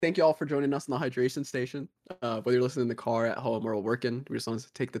Thank you all for joining us in the hydration station. Whether you're listening in the car, at home, or working, we just want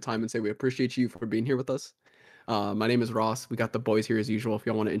to take the time and say we appreciate you for being here with us. My name is Ross. We got the boys here as usual. If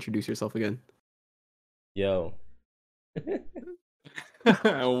y'all want to introduce yourself again. Yo.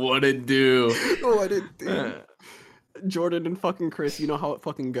 What it do? What it do? Jordan and fucking Chris, you know how it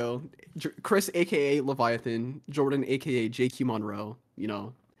fucking go. Chris, aka Leviathan, Jordan, aka JQ Monroe. You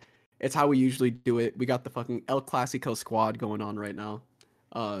know, it's how we usually do it. We got the fucking El Clasico squad going on right now.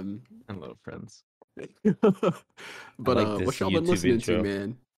 Hello, friends. But like what this y'all been YouTube listening to, intro.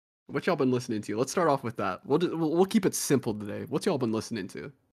 man? What y'all been listening to? Let's start off with that. We'll keep it simple today. What's y'all been listening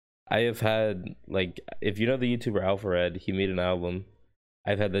to? I have had, like, if you know the YouTuber Alpha Red, he made an album.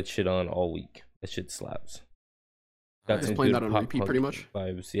 I've had that shit on all week. That shit slaps. Got Just some playing good that on pop repeat, pretty punk much.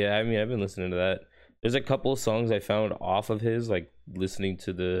 vibes. Yeah, I mean, I've been listening to that. There's a couple of songs I found off of his, like listening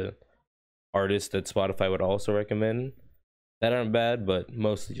to the artist that Spotify would also recommend that aren't bad, but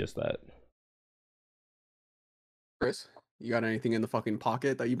mostly just that. Chris, you got anything in the fucking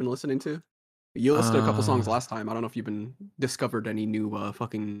pocket that you've been listening to? You listed a couple songs Uh, last time. I don't know if you've been discovered any new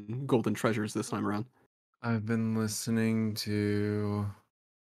fucking golden treasures this time around. I've been listening to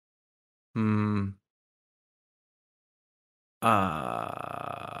hmm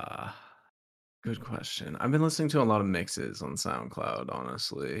uh good question. I've been listening to a lot of mixes on SoundCloud,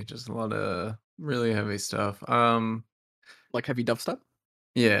 honestly. Just a lot of really heavy stuff. Like heavy dubstep?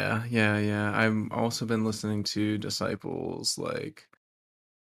 Yeah. I've also been listening to Disciples, like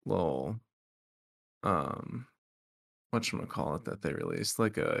little whatchamacallit that they released,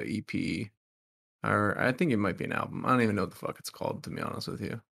 like a EP. Or I think it might be an album. I don't even know what the fuck it's called, to be honest with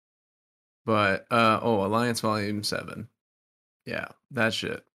you. But Alliance Volume 7. Yeah, that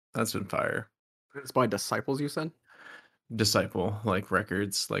shit. That's been fire. It's by Disciples, you said? Disciple, like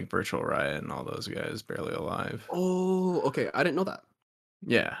records, like Virtual Riot and all those guys, Barely Alive. Oh, okay. I didn't know that.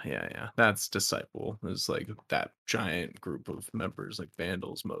 Yeah. That's Disciple. It's like that giant group of members, like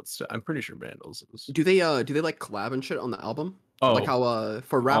Vandals most. I'm pretty sure Vandals is. Do they like collab and shit on the album? Like Oh, how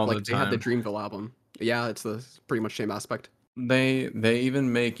for rap, all the like they had the time. Dreamville album. Yeah, it's the pretty much same aspect. They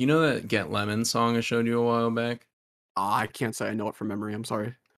even make, you know, that Get Lemon song I showed you a while back? I can't say I know it from memory. I'm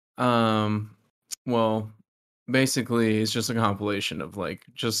sorry. Um, well, basically, it's just a compilation of like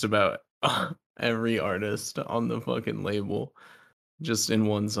just about every artist on the fucking label, just in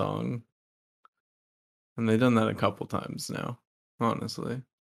one song. And they've done that a couple times now, honestly.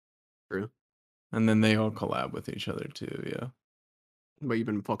 True. And then they all collab with each other too, yeah. But you've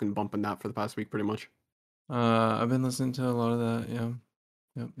been fucking bumping that for the past week, pretty much. I've been listening to a lot of that, yeah.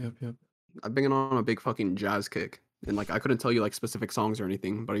 Yep. I've been on a big fucking jazz kick, and like I couldn't tell you like specific songs or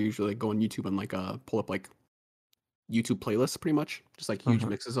anything, but I usually like go on YouTube and like pull up like YouTube playlists, pretty much, just like huge Uh-huh.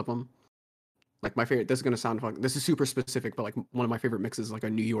 mixes of them. Like my favorite. This is gonna sound fucking. This is super specific, but like one of my favorite mixes is like a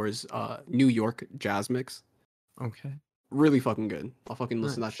New York jazz mix. Okay. Really fucking good. I'll fucking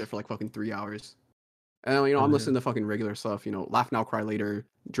listen to that shit Nice. for like fucking 3 hours. And you know, Oh, I'm yeah. listening to fucking regular stuff. You know, Laugh Now, Cry Later,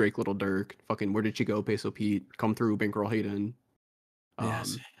 Drake, Little Dirk, fucking Where Did She Go, Peso Pete, Come Through, Bankroll Hayden,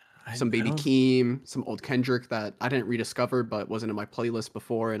 Yes. um, some I Baby don't. Keem, some old Kendrick that I didn't rediscover but wasn't in my playlist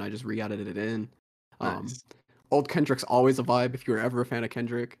before, and I just re-added it in. Um, Nice. Old Kendrick's always a vibe. If you were ever a fan of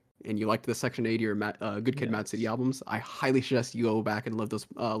Kendrick and you liked the Section 80 or Good Kid, Mad City Yes. albums, I highly suggest you go back and listen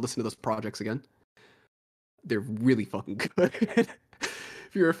to those projects again. They're really fucking good.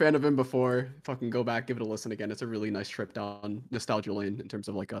 If you were a fan of him before, fucking go back, give it a listen again. It's a really nice trip down nostalgia lane in terms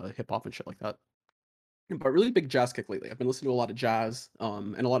of like hip hop and shit like that. But really big jazz kick lately. I've been listening to a lot of jazz,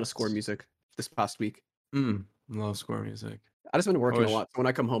 and a lot of score music this past week. Love score music. I just been I working a wish. lot. So when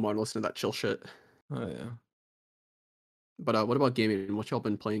I come home, I'm listening to that chill shit. Oh yeah. But what about gaming? What y'all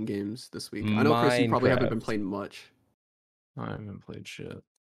been playing games this week? I know Chris, you probably haven't been Minecraft. playing much. I haven't played shit. And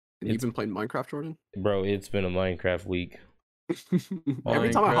you've It's been playing Minecraft, Jordan? Bro, it's been a Minecraft week. Every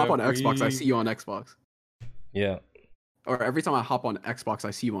time I hop on Minecraft Xbox, I see week. you on Xbox. Yeah. Or every time I hop on Xbox,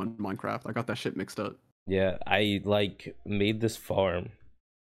 I see you on Minecraft. I got that shit mixed up. Yeah, I like made this farm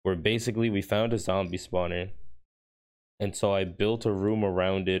where basically we found a zombie spawner. And so I built a room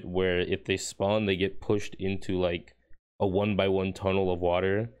around it where if they spawn, they get pushed into like a 1 by 1 tunnel of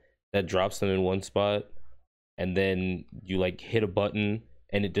water that drops them in one spot. And then you like hit a button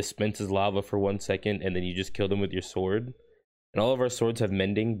and it dispenses lava for 1 second, and then you just kill them with your sword. And all of our swords have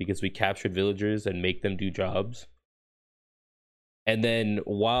mending because we captured villagers and make them do jobs. And then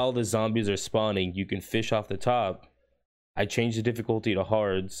while the zombies are spawning, you can fish off the top. I changed the difficulty to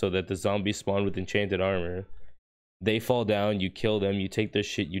hard so that the zombies spawn with enchanted armor. They fall down, you kill them, you take their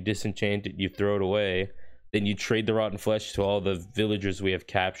shit, you disenchant it, you throw it away. Then you trade the rotten flesh to all the villagers we have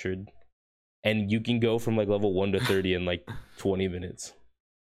captured. And you can go from like level 1 to 30 in like 20 minutes.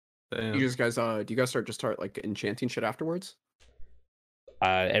 Damn. You guys, do you guys start like enchanting shit afterwards?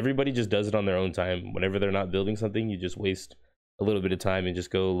 Everybody just does it on their own time. Whenever they're not building something, you just waste a little bit of time and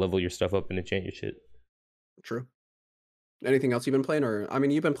just go level your stuff up and enchant your shit. True. Anything else you've been playing, or I mean,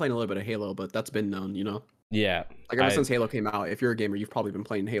 you've been playing a little bit of Halo, but that's been known, you know. Yeah. Like ever since Halo came out, if you're a gamer, you've probably been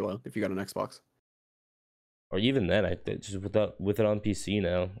playing Halo if you got an Xbox. Or even then, just with it on PC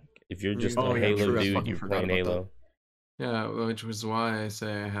now. If you're just a Halo true, dude, you're playing Halo. Yeah, which was why I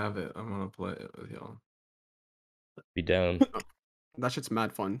say I have it. I'm gonna play it with y'all. Be down. That shit's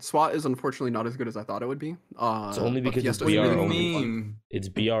mad fun. SWAT is unfortunately not as good as I thought it would be. It's only but because it's Fiesta's BR really only. fun. It's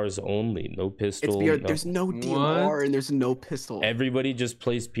BRs only, no pistol. It's BR, there's no DMR and there's no pistol. Everybody just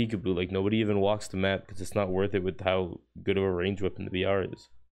plays peekaboo. Like nobody even walks the map because it's not worth it with how good of a range weapon the BR is.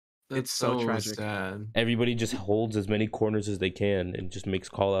 It's so tragic. Sad. Everybody just holds as many corners as they can and just makes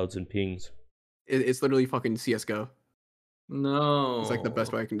callouts and pings. It's literally fucking CS:GO. No. It's like the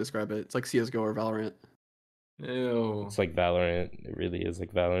best way I can describe it. It's like CS:GO or Valorant. Ew. It's like Valorant. It really is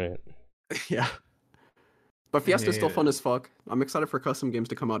like Valorant. Yeah. But Fiesta's still fun as fuck. I'm excited for custom games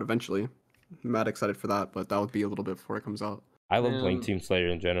to come out eventually. I'm mad excited for that, but that would be a little bit before it comes out. I love playing Team Slayer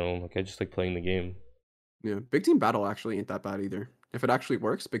in general. Like I just like playing the game. Yeah, Big Team Battle actually ain't that bad either. If it actually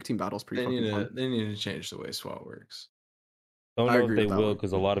works, Big Team Battle's pretty fucking fun. They need to change the way SWAT works. Don't know if they will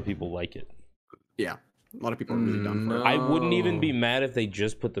because a lot of people like it. Yeah, a lot of people are really down for it. I wouldn't even be mad if they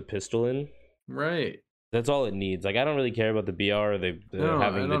just put the pistol in. Right. That's all it needs. Like I don't really care about the BR or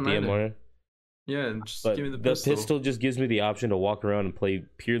having the DMR. Yeah, just but give me the pistol. pistol. The pistol just gives me the option to walk around and play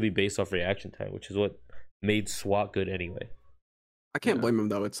purely based off reaction time, which is what made SWAT good anyway. I can't blame them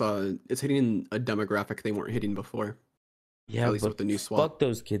though. It's hitting a demographic they weren't hitting before. Yeah, at least with the new SWAT. Fuck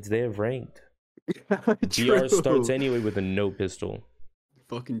those kids. They have ranked. BR starts anyway with a no pistol.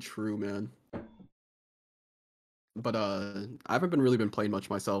 Fucking true, man. But I haven't really been playing much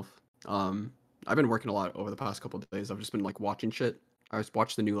myself. I've been working a lot over the past couple of days. I've just been like watching shit. I just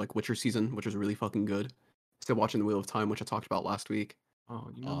watched the new like Witcher season, which was really fucking good. Still watching the Wheel of Time, which I talked about last week. Oh,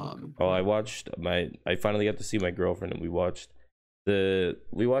 you know. I finally got to see my girlfriend and we watched the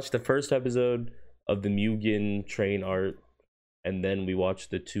first episode of the Mugen train art, and then we watched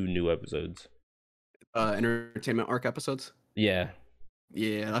the 2 new episodes. Entertainment arc episodes. Yeah.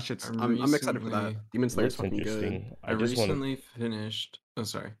 Yeah, that shit's. I'm excited for that. Demon Slayer's fucking good. I recently finished. Oh,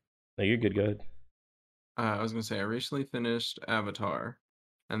 sorry. No, you're good. Go ahead. I was gonna say I recently finished Avatar,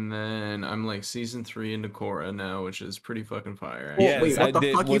 and then I'm like season 3 into Korra now, which is pretty fucking fire. Yeah, wait, what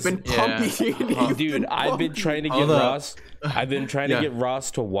the fuck? You've been pumping, dude. I've been trying to get Ross. I've been trying to get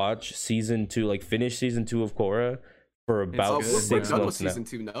Ross to watch season 2, like finish season 2 of Korra for about 6 months now. Season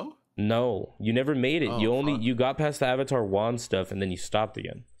 2, no. No, you never made it. You got past the Avatar wand stuff and then you stopped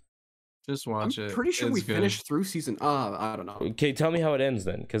again. Just watch it. I'm pretty sure we finished through season. I don't know. Okay, tell me how it ends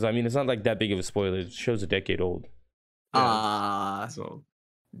then, because I mean it's not like that big of a spoiler. The show's a decade old. So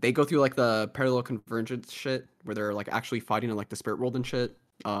they go through like the parallel convergence shit where they're like actually fighting in like the spirit world and shit.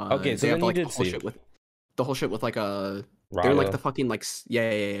 Okay, so then you did see it. The whole shit with like Rado. they're like the fucking like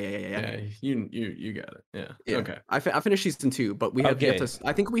yeah. You got it. Yeah. Okay. I finished season 2, but we have yet to.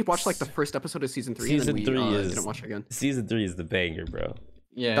 I think we watched like the first episode of season 3. Season and 3 didn't watch it again. Season 3 is the banger, bro.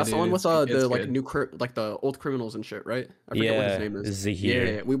 Yeah, that's dude, the one with the like good. new like the old criminals and shit, right? I forget what his name is.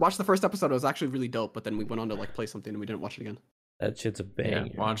 Zahir. Yeah. We watched the first episode. It was actually really dope, but then we went on to like play something and we didn't watch it again. That shit's a banger.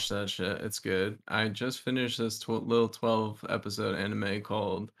 Yeah, watch that shit. It's good. I just finished this little 12 episode anime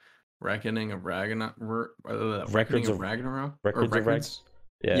called Reckoning of Ragnarok. Records.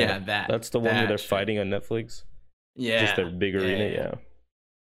 Yeah, that. That's the one where they're fighting on Netflix. Yeah, just their big arena. Yeah,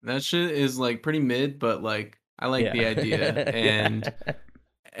 that shit is like pretty mid, but like I like the idea and.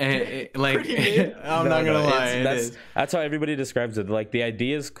 Like I'm not gonna lie, that's how everybody describes it. Like the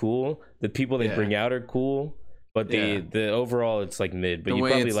idea is cool, the people they bring out are cool, but the overall it's like mid. But you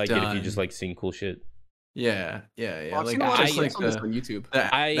probably like it if you just like seeing cool shit. Yeah. Well, like I like on YouTube.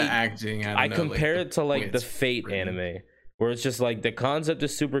 The acting. I compare it to like the Fate anime, where it's just like the concept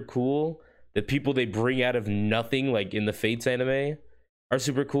is super cool. The people they bring out of nothing, like in the Fates anime, are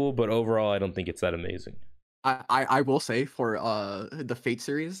super cool. But overall, I don't think it's that amazing. I will say for the Fate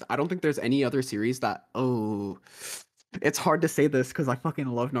series, I don't think there's any other series that it's hard to say this because I fucking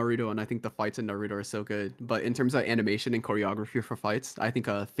love Naruto and I think the fights in Naruto are so good. But in terms of animation and choreography for fights, I think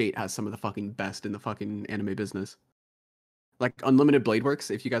Fate has some of the fucking best in the fucking anime business. Like Unlimited Blade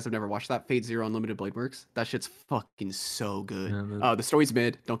Works, if you guys have never watched that, Fate Zero Unlimited Blade Works, that shit's fucking so good. The story's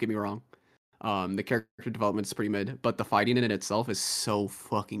mid, don't get me wrong. The character development is pretty mid, but the fighting in it itself is so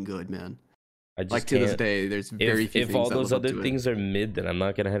fucking good, man. I just like to this day, there's very few things. If all those other things are mid, then I'm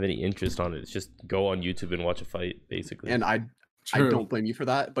not gonna have any interest on it. It's just go on YouTube and watch a fight, basically. And I I True. don't blame you for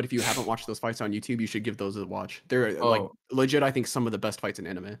that. But if you haven't watched those fights on YouTube, you should give those a watch. They're like Oh, legit. I think some of the best fights in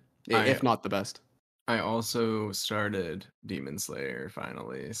anime, I if not the best. I also started Demon Slayer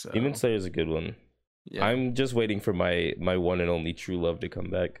finally, Demon so Slayer is a good one. yeah. I'm just waiting for my one and only true love to come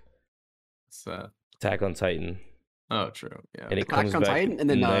back. It's that. Attack on Titan, Oh, true. Yeah. and it Attack comes on back Titan and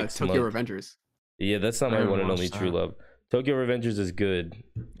then next Tokyo month. Revengers. Yeah, that's not I my haven't one and only watched true that. love. Tokyo Revengers is good.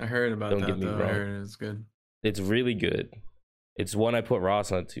 I heard about Don't that get me though. I wrong. heard it was good. It's really good. It's one I put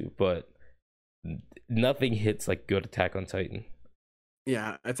Ross onto, but nothing hits like good Attack on Titan.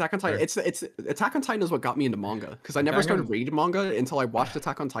 Yeah, Attack on Titan. Sure. It's Attack on Titan is what got me into manga because I never Attack started on- reading manga until I watched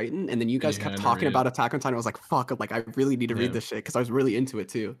Attack on Titan, and then you And guys you kept had to talking read about it. Attack on Titan. I was like, fuck, like I really need to Yeah. read this shit because I was really into it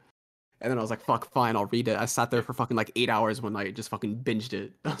too. And then I was like, fuck, fine, I'll read it. I sat there for fucking like 8 hours one night, just fucking binged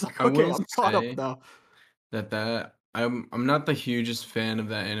it. I was like, I okay, will I'm caught up say now. that I'm not the hugest fan of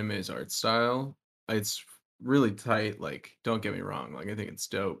that anime's art style. It's really tight, like don't get me wrong, like I think it's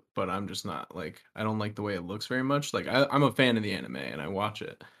dope, but I'm just not like I don't like the way it looks very much. Like I'm a fan of the anime and I watch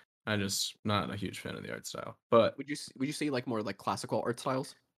it. I just not a huge fan of the art style. But Would you say like more like classical art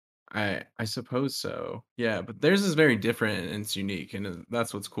styles? I suppose so. Yeah, but theirs is very different and it's unique and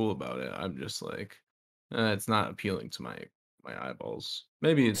that's what's cool about it. I'm just like it's not appealing to my eyeballs.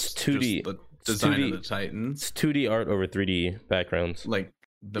 Maybe It's it's 2D. just the It's design 2D. of the Titans. It's 2D art over 3D backgrounds. Like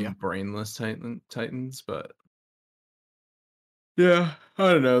the Yeah. brainless Titans, but yeah,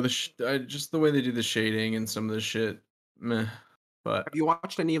 I don't know just the way they do the shading and some of the shit, meh. But Have you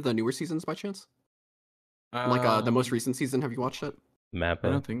watched any of the newer seasons by chance? Like the most um, recent season, have you watched it?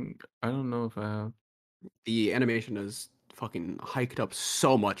 Mappa. I don't know if I have. The animation is fucking hiked up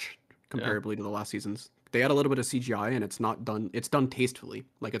so much Yeah, comparably to the last seasons. They add a little bit of CGI and it's not done. It's done tastefully.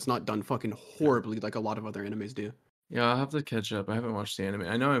 Like it's not done fucking horribly like a lot of other animes do. yeah, I'll have to catch up. I haven't watched the anime.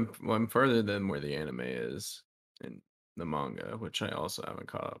 I know I'm further than where the anime is in the manga, which I also haven't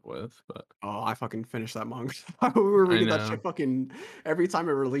caught up with. But Oh, I fucking finished that manga. We were I reading that know. shit fucking every time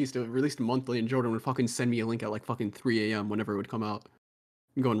it released monthly, and Jordan would fucking send me a link at like fucking 3 a.m. whenever it would come out.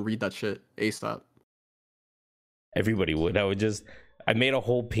 And go and read that shit ASAP. Everybody would. I made a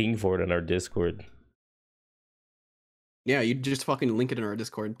whole ping for it on our Discord. Yeah, you'd just fucking link it in our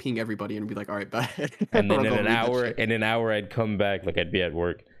Discord, ping everybody, and be like, all right, bye. And then I'll in go an read that hour, shit. I'd come back, like I'd be at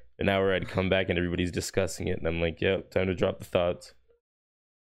work. An hour I'd come back and everybody's discussing it, and I'm like, yep, time to drop the thoughts.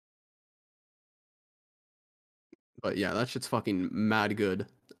 But yeah, that shit's fucking mad good.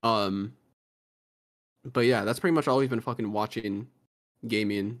 Um, but yeah, that's pretty much all we've been fucking watching,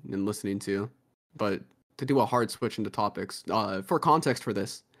 gaming, and listening to. But to do a hard switch into topics, for context for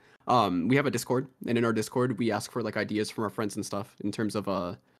this, we have a Discord, and in our Discord, we ask for like ideas from our friends and stuff in terms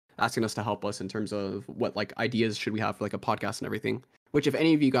of asking us to help us in terms of what like ideas should we have for like a podcast and everything. Which if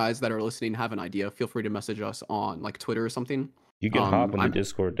any of you guys that are listening have an idea, feel free to message us on like Twitter or something. You can hop in the I'm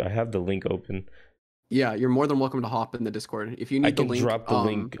Discord. I have the link open. Yeah, you're more than welcome to hop in the Discord. If you I need the can link, drop the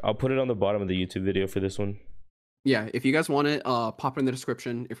link. I'll put it on the bottom of the YouTube video for this one. yeah, if you guys want it, pop it in the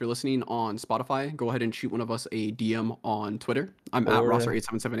description. If you're listening on Spotify, go ahead and shoot one of us a DM on Twitter. I'm at Or-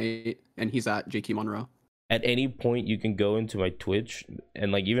 Rosser8778, and he's at JQ Monroe. At any point, you can go into my Twitch,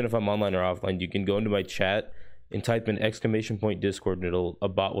 and like even if I'm online or offline, you can go into my chat and type in !Discord, and a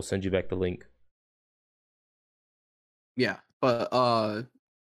bot will send you back the link. Yeah, but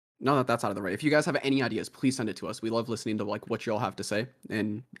now that that's out of the way, if you guys have any ideas, please send it to us. We love listening to like what you all have to say,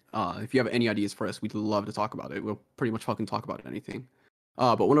 and if you have any ideas for us, we'd love to talk about it. We'll pretty much fucking talk about anything.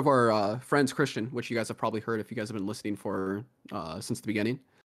 But one of our friends, Christian, which you guys have probably heard if you guys have been listening for since the beginning,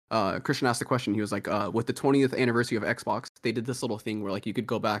 Christian asked a question. He was like, with the 20th anniversary of Xbox, they did this little thing where like you could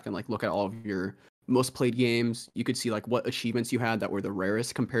go back and like look at all of your most played games. You could see like what achievements you had that were the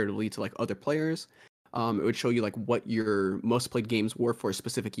rarest comparatively to like other players. It would show you like what your most played games were for a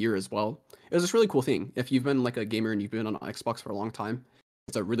specific year as well. It was this really cool thing. If you've been like a gamer and you've been on Xbox for a long time,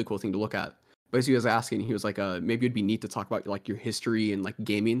 it's a really cool thing to look at. But as he was asking, he was like, maybe it'd be neat to talk about like your history and like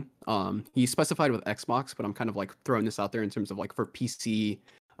gaming. He specified with Xbox, but I'm kind of like throwing this out there in terms of like for PC,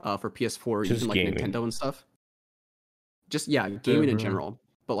 for PS4, Just even like gaming. Nintendo and stuff. Just yeah, gaming in bro. general.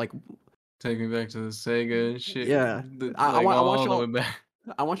 But like, Take me back to the Sega and shit. yeah, like I want all the y'all. way back.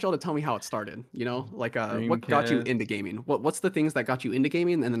 I want y'all to tell me how it started. You know, like what got you Dreamcast. into gaming? What's the things that got you into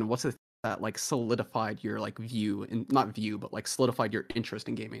gaming, and then what's the that like solidified your like view and not view, but like solidified your interest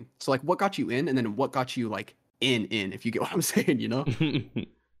in gaming. So like, what got you in, and then what got you like in? If you get what I'm saying, you know.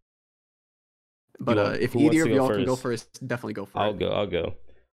 But if who wants either to of go y'all can go first? first, definitely go for I'll it. go. I'll go.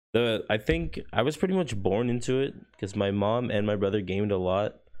 I think I was pretty much born into it because my mom and my brother gamed a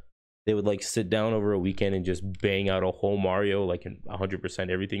lot. They would like sit down over a weekend and just bang out a whole Mario, like 100%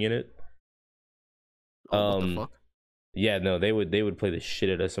 everything in it. Oh, what the fuck? Yeah, no, they would play the shit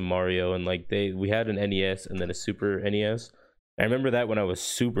out of some Mario, and like we had an NES and then a Super NES. I remember that when I was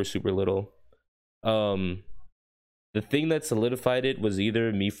super super little. Um, the thing that solidified it was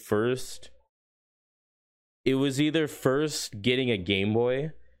either me first. It was either first getting a Game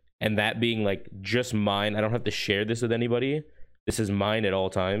Boy, and that being like just mine. I don't have to share this with anybody. This is mine at all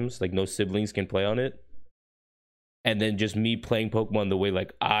times. Like no siblings can play on it. And then just me playing Pokemon the way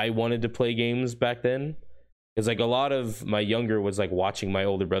like I wanted to play games back then. Because like a lot of my younger was like watching my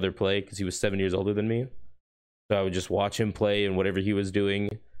older brother play because he was 7 years older than me. So I would just watch him play and whatever he was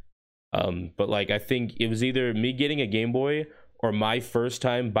doing. But like I think it was either me getting a Game Boy or my first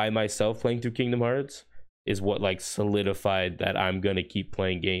time by myself playing through Kingdom Hearts is what like solidified that I'm gonna keep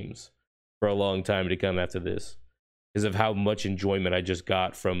playing games for a long time to come after this. Because of how much enjoyment I just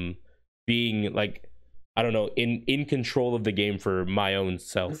got from being like, I don't know, in control of the game for my own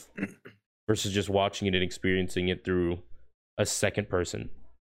self. Versus just watching it and experiencing it through a second person.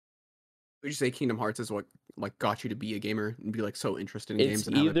 Would you say Kingdom Hearts is what like got you to be a gamer and be like so interested in It's games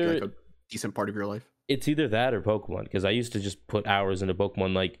and have it be either like a decent part of your life? it's either that or Pokemon, because I used to just put hours into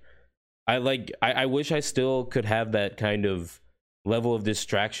Pokemon. I wish I still could have that kind of level of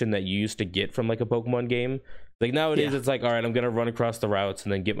distraction that you used to get from like a Pokemon game. Like nowadays, it's like, all right, I'm gonna run across the routes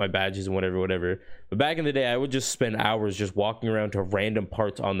and then get my badges and whatever. But back in the day, I would just spend hours just walking around to random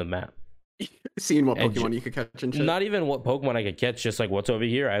parts on the map. Seeing what And Pokemon you could catch and shit. Not even what Pokemon I could catch, just like what's over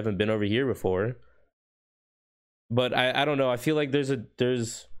here. I haven't been over here before. But I don't know. I feel like there's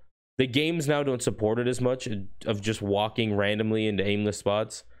the games now don't support it as much of just walking randomly into aimless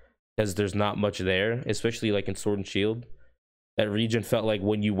spots because there's not much there, especially like in Sword and Shield. That region felt like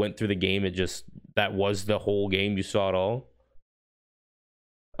when you went through the game, that was the whole game. You saw it all.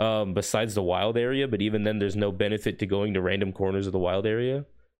 Besides the wild area, but even then there's no benefit to going to random corners of the wild area.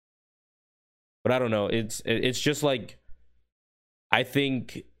 But I don't know. It's just like, I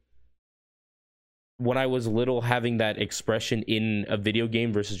think when I was little, having that expression in a video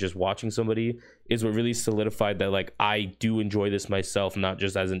game versus just watching somebody is what really solidified that like I do enjoy this myself, not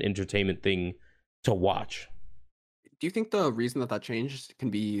just as an entertainment thing to watch. Do you think the reason that changed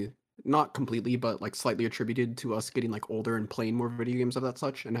can be not completely, but like slightly attributed to us getting like older and playing more video games of that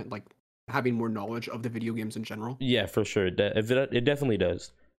such, and like having more knowledge of the video games in general? Yeah, for sure. It definitely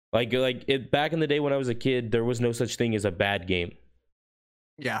does. Like it back in the day when I was a kid, there was no such thing as a bad game.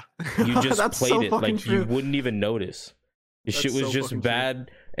 Yeah, You just That's played so it fucking like true. you wouldn't even notice. The shit That's was so just fucking true.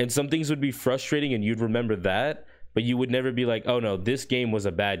 bad, and some things would be frustrating, and you'd remember that, but you would never be like, "Oh no, this game was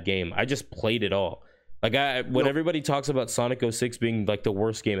a bad game." I just played it all. Like when everybody talks about Sonic 06 being like the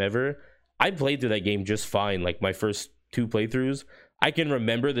worst game ever, I played through that game just fine. Like my first 2 playthroughs, I can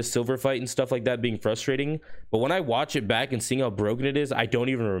remember the silver fight and stuff like that being frustrating, but when I watch it back and seeing how broken it is, I don't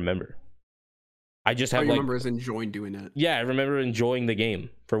even remember. I just have I like, remember as enjoying doing it. yeah, I remember enjoying the game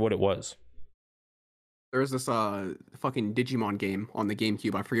for what it was. There was this fucking Digimon game on the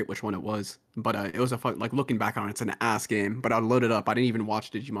GameCube. I forget which one it was, but it was a fun, like looking back on it, it's an ass game. But I loaded it up. I didn't even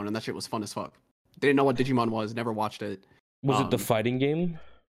watch Digimon, and that shit was fun as fuck. Didn't know what Digimon was. Never watched it. Was it the fighting game?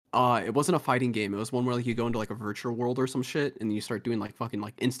 It wasn't a fighting game. It was one where like you go into like a virtual world or some shit, and you start doing like fucking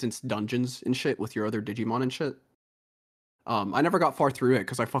like instance dungeons and shit with your other Digimon and shit. I never got far through it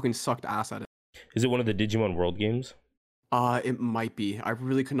because I fucking sucked ass at it. Is it one of the Digimon World games? It might be. I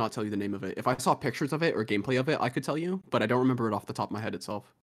really could not tell you the name of it. If I saw pictures of it or gameplay of it, I could tell you, but I don't remember it off the top of my head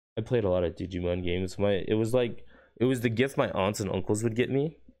itself. I played a lot of Digimon games. It was the gift my aunts and uncles would get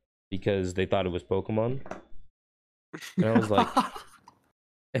me because they thought it was Pokemon. And I was like,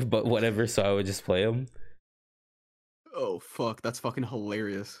 but whatever, so I would just play them. Oh fuck, that's fucking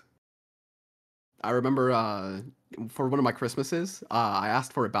hilarious. I remember for one of my Christmases, I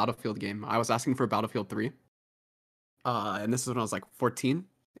asked for a Battlefield game. I was asking for Battlefield 3. And this is when I was like 14,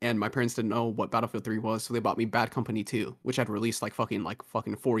 and my parents didn't know what Battlefield 3 was, so they bought me Bad Company 2, which had released like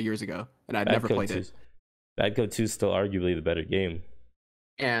fucking 4 years ago, and I'd never played it. Bad Code 2 is still arguably the better game.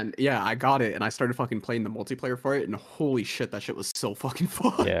 And yeah, I got it, and I started fucking playing the multiplayer for it, and holy shit, that shit was so fucking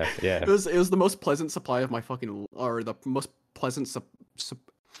fun. Yeah. It was the most pleasant supply of my fucking, or the most pleasant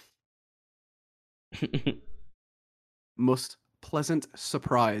most pleasant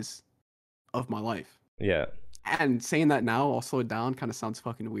surprise of my life. Yeah. And saying that now, I'll slow it down, kind of sounds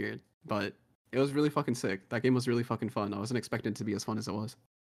fucking weird, but it was really fucking sick. That game was really fucking fun. I wasn't expecting it to be as fun as it was.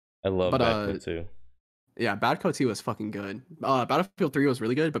 I love Bad Code 2. Yeah, Bad Code 2 was fucking good. Battlefield 3 was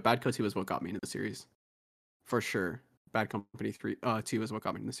really good, but Bad Code 2 is what got me into the series. For sure. Bad Company 2 is what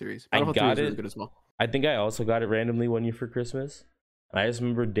got me in the series. Battlefield 3 was really good as well. I think I also got it randomly one year for Christmas. I just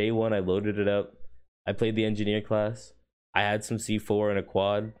remember day one, I loaded it up. I played the engineer class. I had some C4 and a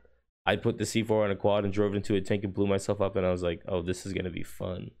quad. I put the C4 on a quad and drove into a tank and blew myself up, and I was like, oh, this is gonna be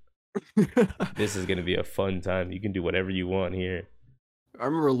fun. This is gonna be a fun time. You can do whatever you want here. I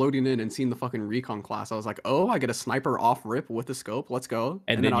remember loading in and seeing the fucking recon class. I was like, oh, I get a sniper off rip with a scope. Let's go.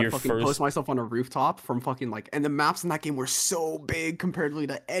 And And then then I'd your fucking post first myself on a rooftop from fucking like, and the maps in that game were so big comparatively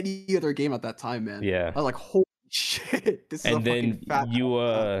to any other game at that time, man. yeah. I was like, holy shit, this is a And fucking then fat you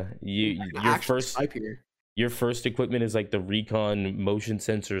I can your actually first snipe here. your first equipment is like the recon motion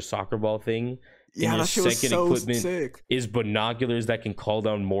sensor soccer ball thing. And Yeah, your that shit was second so equipment sick. is binoculars that can call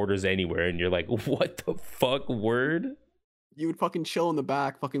down mortars anywhere. And you're like, what the fuck, word? You would fucking chill in the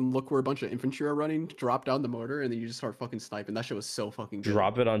back, fucking look where a bunch of infantry are running, drop down the mortar, and then you just start fucking sniping. That shit was so fucking good.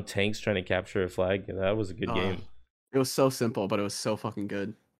 Drop it on tanks trying to capture a flag. That was a good Uh, game. It was so simple, but it was so fucking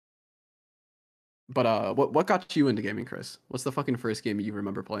good. But what got you into gaming, Chris? What's the fucking first game you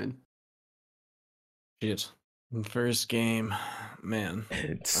remember playing? Shit. First game, man.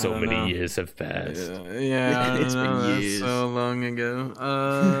 So don't many know. years have passed. Yeah, I don't It's been know. That's years. so long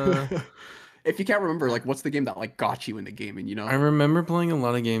ago. If you can't remember, like, what's the game that like got you into gaming? You I know? remember playing a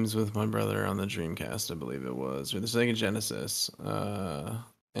lot of games with my brother on the Dreamcast, I believe it was, or the Sega Genesis.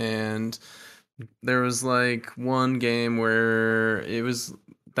 And there was like one game where it was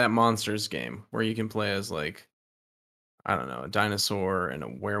that monsters game where you can play as like, I don't know, a dinosaur and a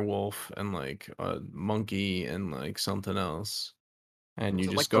werewolf and like a monkey and like something else. And Was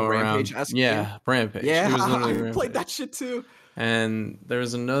you it just like the go around. Rampage-esque game? Yeah, Rampage. It Yeah, was literally I played Rampage. that shit too. And there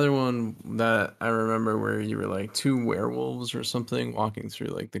was another one that I remember where you were like two werewolves or something walking through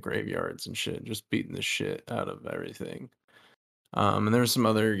like the graveyards and shit, just beating the shit out of everything. And there were some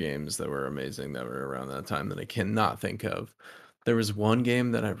other games that were amazing that were around that time that I cannot think of. There was one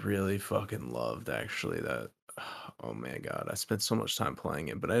game that I really fucking loved actually that, oh my God, I spent so much time playing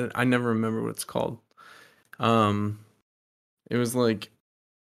it, but I never remember what it's called. Um, it was like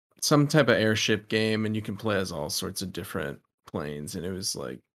some type of airship game and you can play as all sorts of different planes, and it was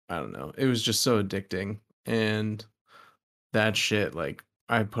like, I don't know, it was just so addicting. And that shit, like,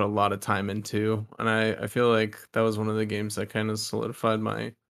 I put a lot of time into, and I feel like that was one of the games that kind of solidified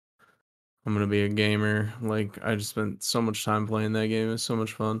my I'm gonna be a gamer. Like, I just spent so much time playing that game. It was so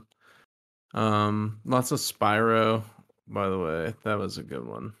much fun. Lots of Spyro, by the way. That was a good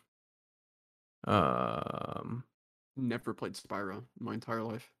one. Um, Never played Spyro in my entire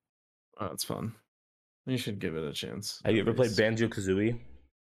life. oh, it's fun. You should give it a chance. Have you at ever played least. Banjo Kazooie?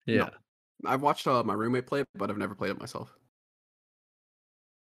 Yeah. No. I've watched my roommate play it, but I've never played it myself.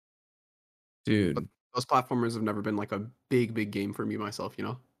 Dude, Those platformers have never been like a big game for me myself, you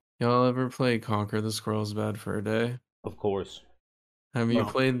know? y'all ever play Conquer the Squirrel's Bad for a Day? Of course. Have you No.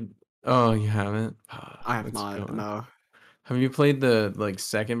 played? Oh, you haven't? I have That's not. good. No. Have you played the like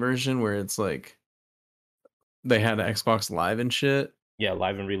second version where it's like they had Xbox Live and shit? Yeah,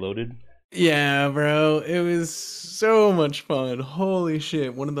 Live and Reloaded. Yeah, bro. It was so much fun. Holy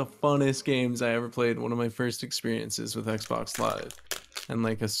shit. One of the funnest games I ever played. One of my first experiences with Xbox Live. And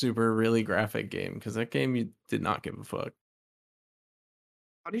like a super really graphic game, because that game you did not give a fuck.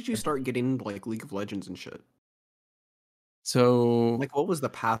 How did you start getting into like League of Legends and shit? So Like, what was the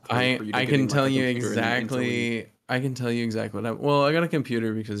pathway for you to I getting can tell like a you computer and into League? exactly. I can tell you exactly what happened. Well, I got a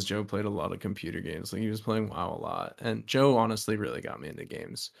computer because Joe played a lot of computer games. Like he was playing WoW a lot, and Joe honestly really got me into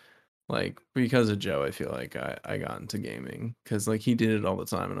games. Like because of Joe, I feel like I got into gaming because like he did it all the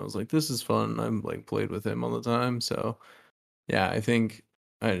time, and I was like, this is fun. I'm like played with him all the time, so yeah, I think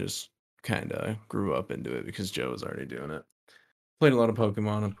I just kind of grew up into it because Joe was already doing it. Played a lot of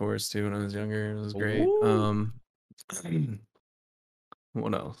Pokemon, of course, too when I was younger. It was great. Ooh.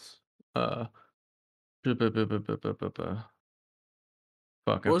 What else? Uh, Fuck,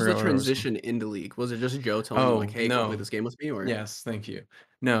 I What was the forgot where I was going. transition into League? Was it just Joe telling you like, Oh, "Hey, come play no. this game with me," or Yes, thank you.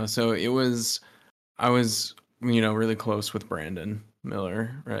 No, so it was I was, really close with Brandon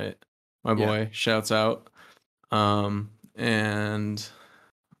Miller, right? My yeah, boy, shouts out. And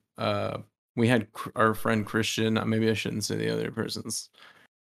we had our friend Christian. Maybe I shouldn't say the other person's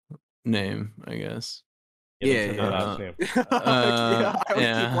name, I guess. Yeah, don't yeah, say their yeah. last name. Yeah, I always keep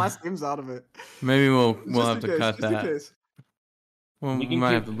Yeah. last names out of it. Maybe we'll Just have in to case, cut just in that. case. Well, We we can might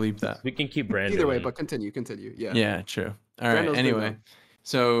keep have to bleep that. we can keep Brandon. Either way, in. but continue. Yeah. Yeah, true. All right. Brando's been Anyway, known.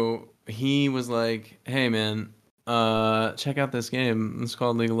 so he was like, "Hey, man, check out this game. It's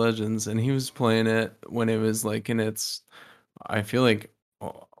called League of Legends," and he was playing it when it was like in its. I feel like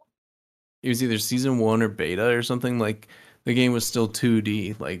it was either season 1 or beta or something. Like the game was still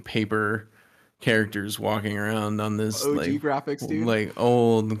 2D, like paper characters walking around on this OG graphics, dude. like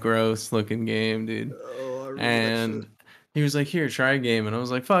old gross looking game, dude. Oh, I remember that shit. And he was like, "Here, try a game," and I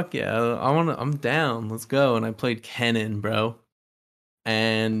was like, "Fuck yeah, I'm down. Let's go." And I played Kennen, bro,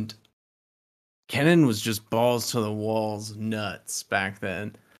 and Kennen was just balls to the walls nuts back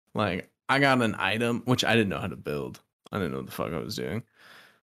then. Like I got an item which I didn't know how to build. I didn't know what the fuck I was doing.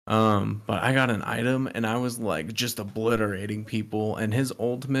 But I got an item and I was like just obliterating people, and his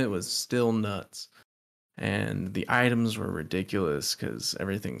ultimate was still nuts. And the items were ridiculous because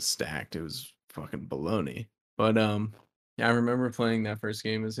everything's stacked. It was fucking baloney. But yeah, I remember playing that first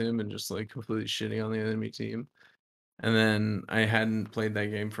game as him and just like completely shitting on the enemy team. And then I hadn't played that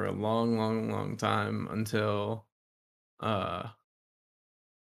game for a long time until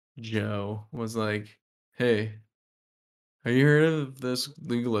Joe was like, "Hey, have you heard of this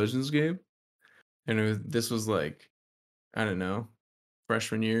League of Legends game?" And this was like, I don't know,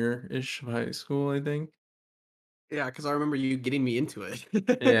 freshman year ish of high school, I think. Yeah, because I remember you getting me into it.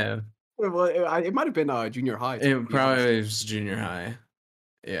 Yeah, Well, it might have been junior high, to it be honest. probably was junior high.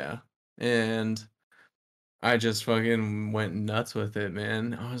 Yeah, and I just fucking went nuts with it,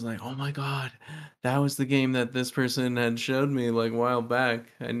 man. I was like, oh my god, that was the game that this person had showed me like a while back.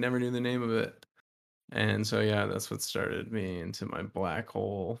 I never knew the name of it. And so yeah, that's what started me into my black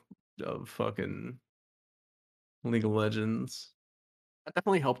hole of fucking League of Legends. That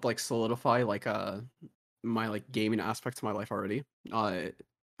definitely helped like solidify like my like gaming aspects of my life already. I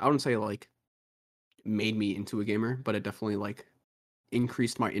wouldn't say like made me into a gamer, but it definitely like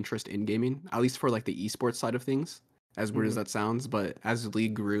increased my interest in gaming, at least for like the esports side of things. As weird as Mhm. that sounds, but as the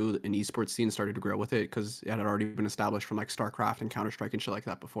league grew, an esports scene started to grow with it because it had already been established from like StarCraft and Counter Strike and shit like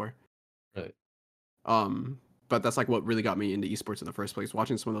that before. Right. Um, but that's like what really got me into esports in the first place.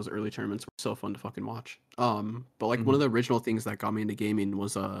 Watching some of those early tournaments were so fun to fucking watch. But like one of Mhm. the original things that got me into gaming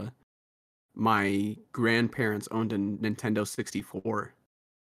was my grandparents owned a Nintendo 64,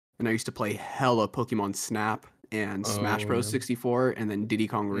 and I used to play hella Pokemon Snap and Smash Oh Bros. yeah. 64, and then Diddy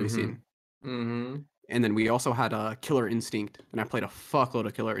Kong Mhm. Racing. Mhm. And then we also had Killer Instinct, and I played a fuckload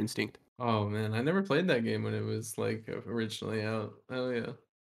of Killer Instinct. Oh man, I never played that game when it was like originally out. Oh yeah.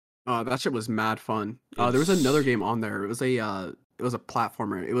 That shit was mad fun. There was another It's game on there. It was a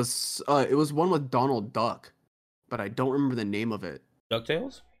platformer. It was one with Donald Duck, but I don't remember the name of it.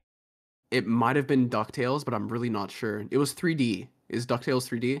 DuckTales. It might have been DuckTales, but I'm really not sure. It was 3D. Is DuckTales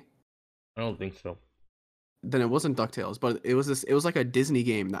 3D? I don't think so. Then it wasn't DuckTales, but it was like a Disney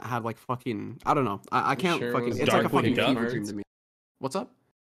game that had like fucking I don't know. I You can't sure it fucking wasn't it's like a Darkwing fucking Duck? fever dream Cards? to me. What's up?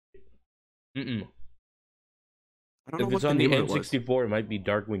 Mm-mm. I don't know If it's what the on the name of it was. N64, it might be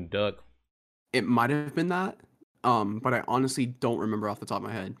Darkwing Duck. It might have been that. But I honestly don't remember off the top of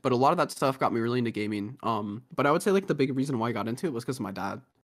my head. But a lot of that stuff got me really into gaming. But I would say like the big reason why I got into it was because of my dad.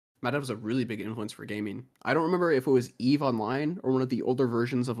 My dad was a really big influence for gaming. I don't remember if it was EVE Online or one of the older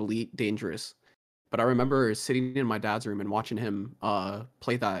versions of Elite Dangerous. But I remember sitting in my dad's room and watching him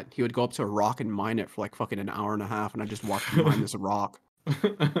play that. He would go up to a rock and mine it for like fucking an hour and a half, and I just watched him mine this rock.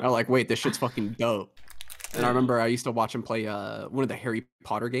 And I'm like, wait, this shit's fucking dope. And I remember I used to watch him play one of the Harry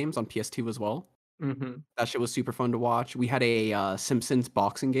Potter games on PS2 as well. Mhm. That shit was super fun to watch. We had a Simpsons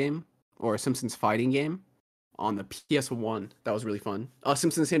boxing game or a Simpsons fighting game on the PS1. That was really fun.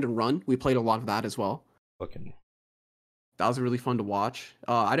 Simpsons Hand and Run. We played a lot of that as well. Fucking That was really fun to watch.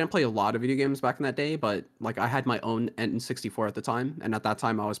 I didn't play a lot of video games back in that day, but like I had my own N64 at the time, and at that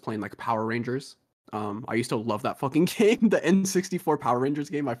time I was playing like Power Rangers. I used to love that fucking game, the N64 Power Rangers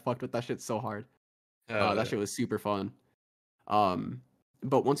game. I fucked with that shit so hard. Hell That yeah. shit was super fun. Um,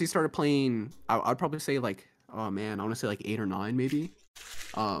 but once he started playing, I'd probably say like, oh man, I want to say like 8 or 9 maybe.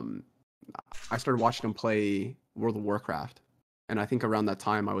 Um, I started watching him play World of Warcraft, and I think around that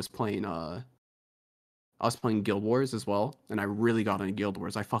time I was playing Guild Wars as well, and I really got into Guild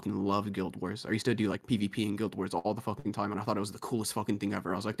Wars. I fucking love Guild Wars. I used to do like PvP in Guild Wars all the fucking time, and I thought it was the coolest fucking thing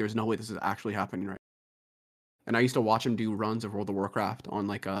ever. I was like, there's no way this is actually happening right. And I used to watch him do runs of World of Warcraft on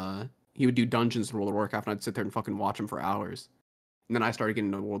like he would do dungeons in World of Warcraft, and I'd sit there and fucking watch him for hours. And then I started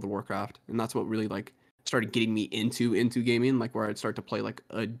getting into World of Warcraft, and that's what really like started getting me into gaming, like where I'd start to play like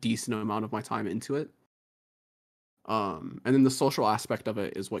a decent amount of my time into it. And then the social aspect of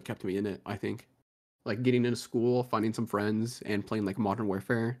it is what kept me in it, I think. Like getting into school, finding some friends, and playing like Modern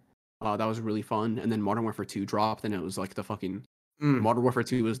Warfare. That was really fun. And then Modern Warfare 2 dropped, and it was like the fucking Mm. Modern Warfare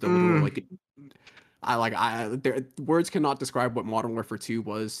 2 was the literal Mm. like words cannot describe what Modern Warfare 2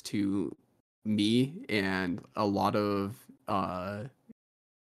 was to me and a lot of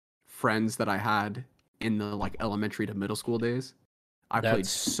friends that I had in the like elementary to middle school days. I played That's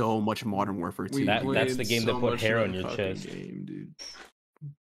so much Modern Warfare 2. We That's played the game that so put much hair of on that your fucking chest. game, dude.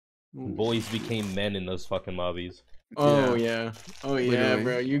 Boys became men in those fucking lobbies. Oh yeah. Oh yeah, Literally.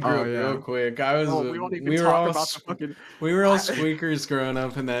 bro. You Oh, grew up yeah. real quick. I was. Oh, we won't even we were talk all. about the fucking. We were all I- squeakers growing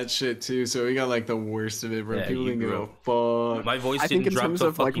up in that shit too, so we got like the worst of it, bro. Yeah, People you didn't give grew a up. fuck. My voice I think didn't in drop terms till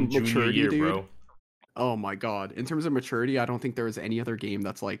of like fucking junior maturity, year, dude. bro. Oh my god. In terms of maturity, I don't think there is any other game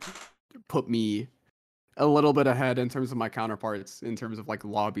that's like put me a little bit ahead in terms of my counterparts in terms of like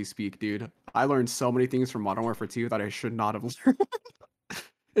lobby speak, dude. I learned so many things from Modern Warfare 2 that I should not have learned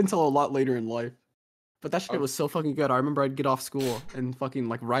until a lot later in life. But that shit was so fucking good. I remember I'd get off school and fucking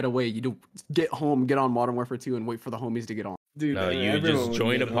like right away you'd get home, get on Modern Warfare 2 and wait for the homies to get on. Dude, No, you would everyone just would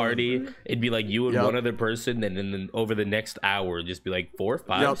join a get party. on. It'd be like you and Yep. one other person, and then over the next hour, just be like 4,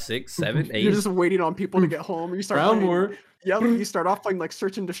 5, Yep. 6, 7, 8. You're just waiting on people to get home. You start Round playing, war. Yep, you start off playing like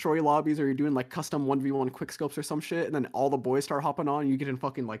search and destroy lobbies, or you're doing like custom 1v1 quick scopes or some shit, and then all the boys start hopping on. You get in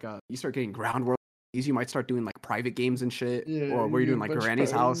fucking like you start getting ground war. You might start doing like private games and shit, or where you're doing like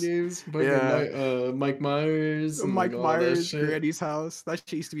Granny's house. Games, Yeah. Mike Myers, and Mike like, all that Myers, shit. Granny's house. That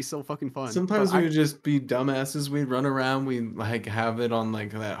shit used to be so fucking fun. Sometimes But we would just be dumbasses. We'd run around. We'd like have it on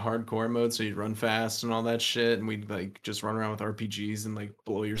like that hardcore mode, so you'd run fast and all that shit. And we'd like just run around with RPGs and like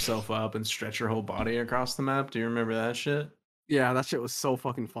blow yourself up and stretch your whole body across the map. Do you remember that shit? yeah, that shit was so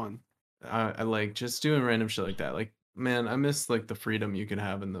fucking fun. I like just doing random shit like that. Like, man, I miss like the freedom you could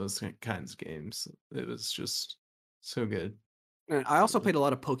have in those kinds of games. It was just so good. And I also played a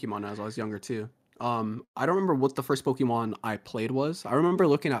lot of Pokemon as I was younger too. I don't remember what the first Pokemon I played was. I remember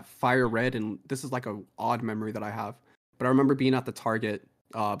looking at Fire Red, and this is like a odd memory that I have. But I remember being at the Target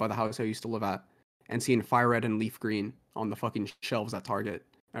by the house I used to live at, and seeing Fire Red and Leaf Green on the fucking shelves at Target.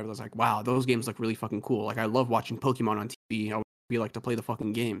 I was like, wow, those games look really fucking cool. Like I love watching Pokemon on TV. I would be like to play the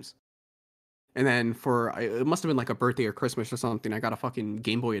fucking games. And then it must have been like a birthday or Christmas or something. I got a fucking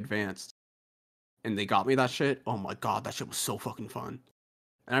Game Boy Advanced, and they got me that shit. Oh my god, that shit was so fucking fun.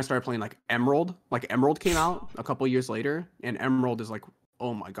 And I started playing like Emerald. Like Emerald came out a couple years later, and Emerald is like,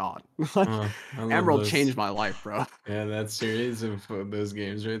 oh my god, like I love Emerald those. changed my life, bro. Yeah, that series of those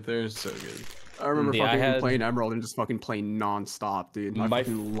games right there is so good. I remember Yeah, I fucking had- playing Emerald and just fucking playing nonstop, dude. I My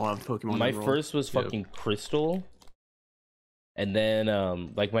fucking loved Pokemon My Emerald. first was Yep. fucking Crystal, and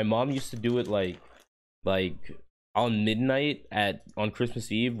then like my mom used to do it like on midnight on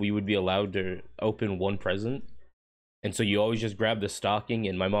Christmas Eve. We would be allowed to open one present, and so you always just grab the stocking,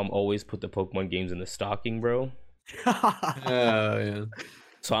 and my mom always put the Pokemon games in the stocking, bro. Yeah.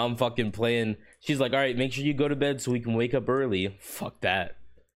 So I'm fucking playing. She's like, all right, make sure you go to bed so we can wake up early. Fuck that.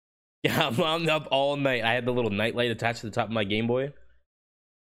 Yeah, I'm up all night. I had the little nightlight attached to the top of my Game Boy.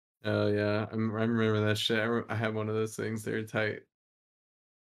 Oh yeah, I remember that shit. I had one of those things. They were tight.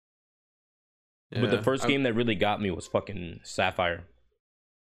 But the Yeah, first game that really got me was fucking Sapphire.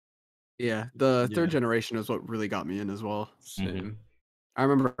 Yeah, the Yeah. third generation is what really got me in as well. Same. I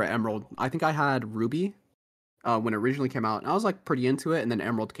remember Emerald. I think I had Ruby when it originally came out, and I was like pretty into it. And then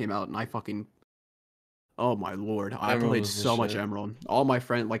Emerald came out, and I fucking, oh my lord, I Emerald played was the so much shit. Emerald. All my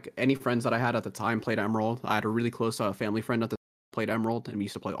friends, like any friends that I had at the time, played Emerald. I had a really close family friend at the played Emerald, and we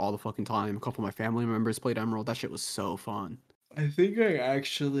used to play all the fucking time. A couple of my family members played Emerald. That shit was so fun. I think I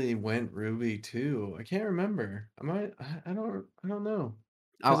actually went Ruby too. I can't remember. I might. I don't know.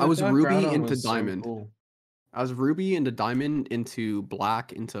 I 'Cause was thought Ruby Groudon into was so Diamond. cool. I was Ruby into Diamond, into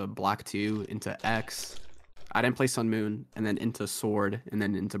Black 2, into X. I didn't play Sun Moon, and then into Sword, and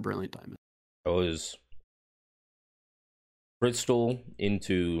then into Brilliant Diamond. I was Crystal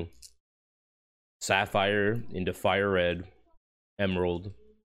into Sapphire, into Fire Red, Emerald,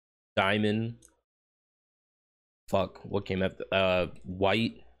 Diamond. Fuck, what came after?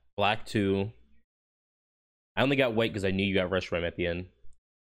 White, Black 2. I only got White because I knew you got Reshiram at the end.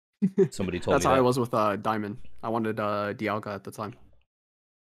 Somebody told That's me how that. I was with Diamond. I wanted Dialga at the time.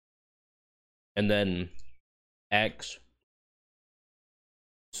 And then X,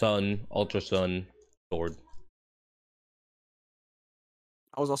 Sun, Ultra Sun, Sword.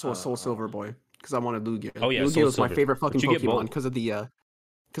 I was also a Soul Silver boy because I wanted Lugia. Oh, yeah, Lugia Soul was my Silver. favorite But fucking you get Pokemon both. because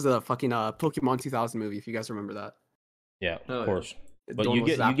of the fucking Pokemon 2000 movie. If you guys remember that. Yeah, Oh, of yeah. course. The But one you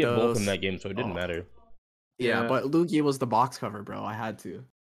with get both in Zapdos. that game, so it didn't Oh. matter. Yeah, Yeah. but Lugia was the box cover, bro. I had to.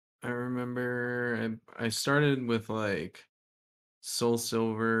 I remember I started with like Soul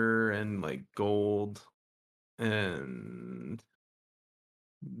Silver and like Gold, and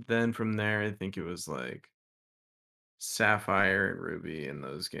then from there I think it was like Sapphire and Ruby in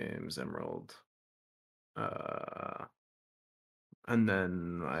those games, Emerald. And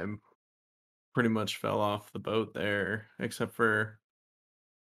then I pretty much fell off the boat there, except for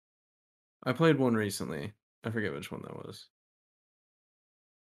I played one recently. I forget which one that was.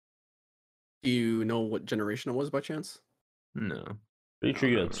 Do you know what generation it was by chance? No. Pretty sure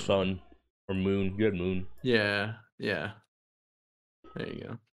you No, had no, no. Sun or Moon. You had Moon. Yeah. There you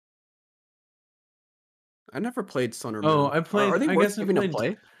go. I never played Sun or Moon. Oh, I played. Are they I worth guess I even to played.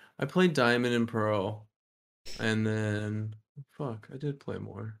 play? I played Diamond and Pearl, and then fuck, I did play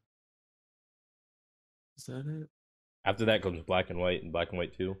more. Is that it? After that comes Black and White and Black and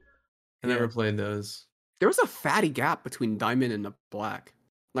White 2. I never played those. There was a fatty gap between Diamond and the Black.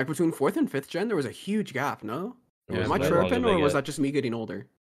 Like between 4th and 5th gen, there was a huge gap, no? It Yeah, Am wasn't I that long tripping, of a or was gap. that just me getting older?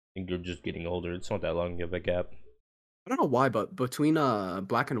 I think you're just getting older. It's not that long of a gap. I don't know why, but between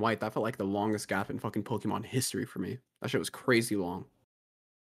Black and White, that felt like the longest gap in fucking Pokemon history for me. That shit was crazy long.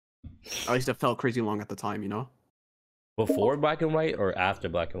 At least it felt crazy long at the time, you know? Before Black and White or after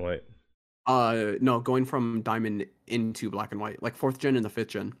Black and White? No, going from Diamond into Black and White, like 4th gen and the 5th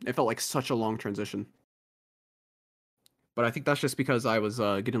gen. It felt like such a long transition. But I think that's just because I was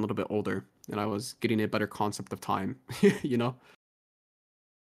getting a little bit older and I was getting a better concept of time, you know?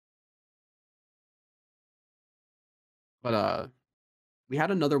 But we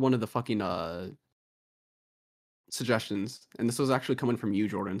had another one of the fucking suggestions, and this was actually coming from you,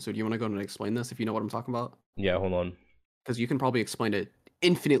 Jordan. So do you want to go and explain this if you know what I'm talking about? Yeah, hold on. Because you can probably explain it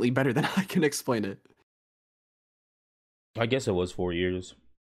infinitely better than I can explain it. I guess it was 4 years.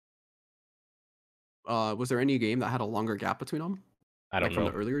 Was there any game that had a longer gap between them? I don't like know.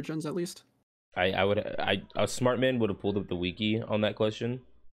 From the earlier gens, at least. A smart man would have pulled up the wiki on that question.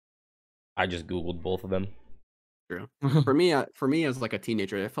 I just googled both of them. True. For me as like a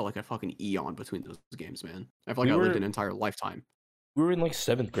teenager, it felt like a fucking eon between those games, man. I feel like I lived an entire lifetime. We were in like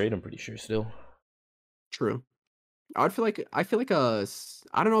 7th grade, I'm pretty sure still. True. I feel like I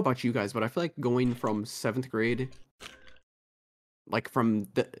don't know about you guys, but I feel like going from 7th grade, like from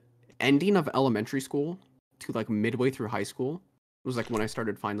the ending of elementary school to like midway through high school, was like when I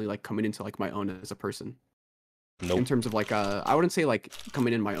started finally like coming into like my own as a person. Nope. In terms of like I wouldn't say like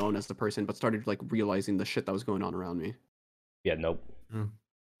coming in my own as a person, but started like realizing the shit that was going on around me. Yeah, nope. Hmm.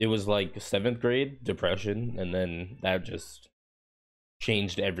 It was like 7th grade, depression, and then that just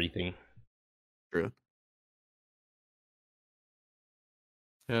changed everything. True.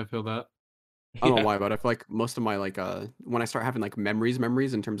 Yeah, I feel that. I don't know why, but I feel like most of my like when I start having like memories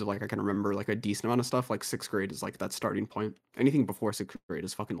in terms of like I can remember like a decent amount of stuff, like 6th grade is like that starting point. Anything before 6th grade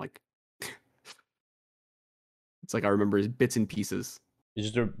is fucking like it's like I remember bits and pieces. It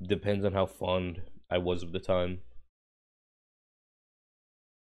just depends on how fond I was of the time.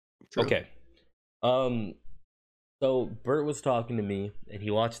 True. Okay. So Bert was talking to me and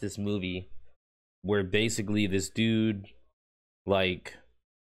he watched this movie where basically this dude, like,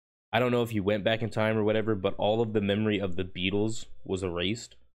 I don't know if he went back in time or whatever, but all of the memory of the Beatles was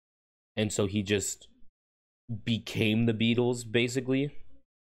erased. And so he just became the Beatles, basically.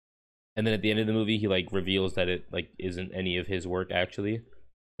 And then at the end of the movie, he like reveals that it like isn't any of his work actually,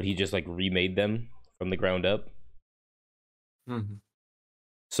 but he just like remade them from the ground up. Mm-hmm.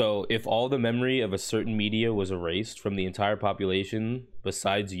 So if all the memory of a certain media was erased from the entire population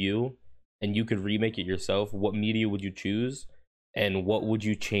besides you, and you could remake it yourself, what media would you choose? And what would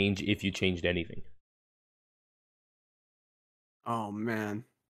you change if you changed anything? Oh man.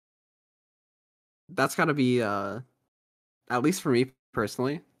 That's gotta be at least for me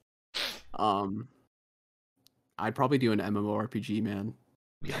personally. I'd probably do an MMORPG, man.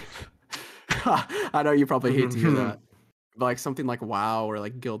 I know you probably hate to hear that. But like something like WoW or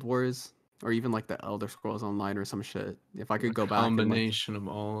like Guild Wars or even like the Elder Scrolls Online or some shit. If I could go back and like, Combination of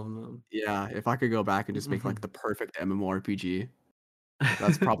all of them. yeah, if I could go back and just make like the perfect MMORPG,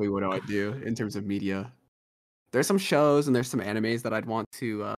 that's probably what I would do in terms of media. There's some shows and there's some animes that I'd want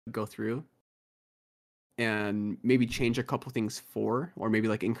to go through and maybe change a couple things for, or maybe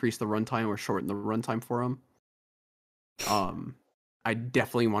like increase the runtime or shorten the runtime for them. I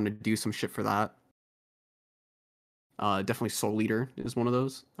definitely want to do some shit for that. Definitely Soul Eater is one of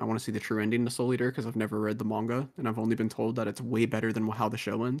those. I want to see the true ending to Soul Eater because I've never read the manga and I've only been told that it's way better than how the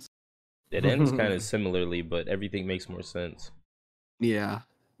show ends. It ends kind of similarly, but everything makes more sense. Yeah,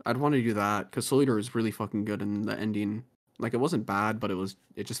 I'd want to do that because Soul Eater is really fucking good in the ending. Like it wasn't bad, but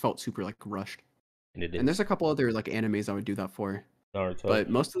it just felt super like rushed. And there's a couple other like animes I would do that for. Naruto. But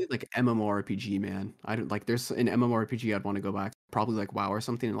mostly like MMORPG, man. I don't like there's an MMORPG I'd want to go back, probably like WoW or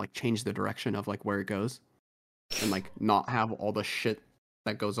something, and like change the direction of like where it goes. And like not have all the shit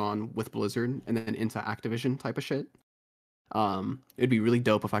that goes on with Blizzard and then into Activision type of shit. It'd be really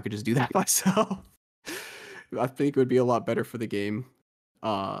dope if I could just do that myself. I think it would be a lot better for the game.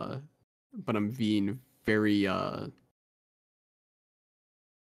 But I'm being very I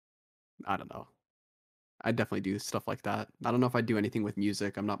don't know. I definitely do stuff like that. I don't know if I'd do anything with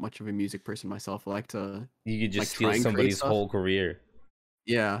music. I'm not much of a music person myself. I like to You could just like steal try and create somebody's stuff. whole career.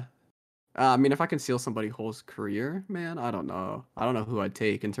 Yeah. I mean, if I can steal somebody's whole career, man, I don't know. I don't know who I'd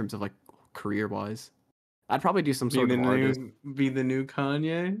take in terms of like career wise. I'd probably do some Be sort the of artist. new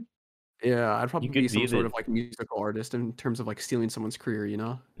Kanye. Yeah, I'd You probably be could be some sort the of like musical artist in terms of like stealing someone's career, you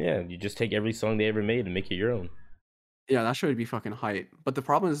know? yeah. You just take every song they ever made and make it your own. Yeah, that shit would be fucking hype. But the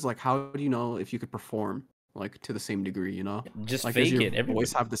problem is like, how do you know if you could perform like to the same degree, you know? Just Like, does fake your it. voice Everybody,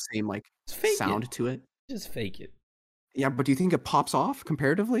 have the same like just fake it. sound to it? Just fake it. Yeah, but do you think it pops off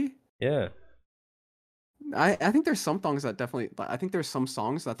comparatively? Yeah. I think there's some songs that definitely. I think there's some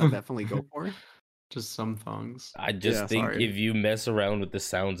songs that definitely go for. Just some thongs. I just Yeah, think sorry. if you mess around with the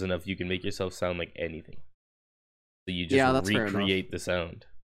sounds enough, you can make yourself sound like anything. So you just Yeah, that's fair enough. recreate the sound.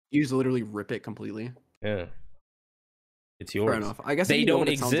 You just literally rip it completely. Yeah. It's Fair yours. enough. I guess if They you know don't what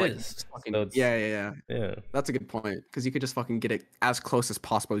it sounds like, exist. just fucking, So it's, yeah. yeah. That's a good point because you could just fucking get it as close as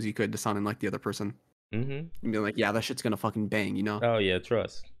possible as you could to sounding like the other person. Mm-hmm. And be like, yeah, that shit's gonna fucking bang, you know? Oh yeah,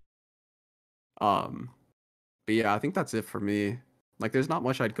 trust. But yeah, I think that's it for me. Like, there's not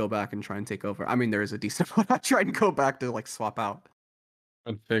much I'd go back and try and take over. I mean, there is a decent one I'd try and go back to like swap out.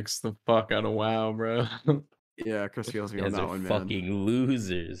 I'd fix the fuck out of WoW, bro. Yeah, Chris feels me You on guys that are one, man. fucking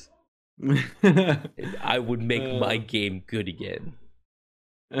losers. I would make my game good again.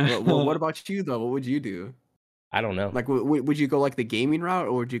 Well, what about you though? What would you do? I don't know. Like, would you go like the gaming route,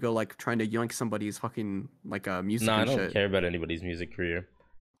 or would you go like trying to yank somebody's fucking like music No, I and don't shit? care about anybody's music career.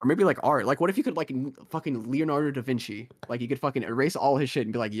 Or maybe like art. Like, what if you could like fucking Leonardo da Vinci? Like, you could fucking erase all his shit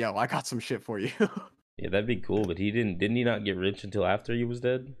and be like, "Yo, I got some shit for you." Yeah, that'd be cool, but didn't he not get rich until after he was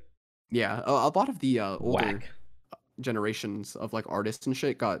dead? Yeah, a lot of the older Whack. generations of like artists and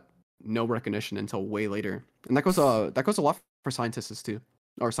shit got no recognition until way later, and that goes a lot for scientists too,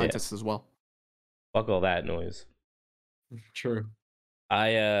 or scientists as well. Fuck all that noise. True.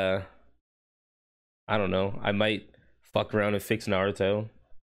 I don't know. I might fuck around and fix Naruto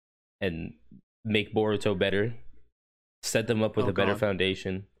and make Boruto better. Set them up with Oh, a better God.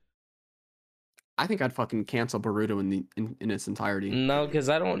 foundation. I think I'd fucking cancel Boruto in its entirety. No, because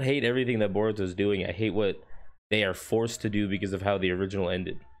I don't hate everything that Boruto's doing. I hate what they are forced to do because of how the original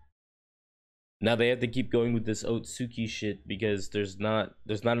ended. Now they have to keep going with this Otsuki shit because there's not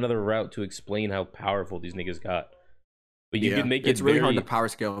another route to explain how powerful these niggas got. But you can make it it's really very hard to power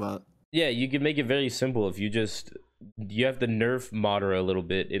scale that. yeah, you can make it very simple if you have to nerf Madara a little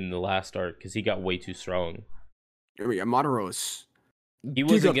bit in the last arc because he got way too strong. I mean, Madara is He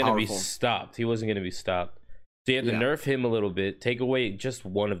wasn't gonna be powerful. stopped. He wasn't gonna be stopped. So you have to nerf him a little bit, take away just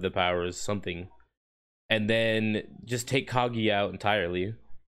one of the powers, something, and then just take Kagi out entirely.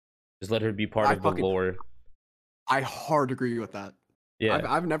 Just let her be part of the lore. I hard agree with that. Yeah,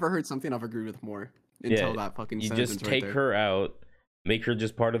 I've never heard something I've agreed with more until that fucking you sentence just right take there. her out, make her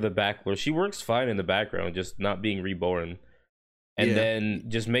just part of the back lore. She works fine in the background, just not being reborn. And then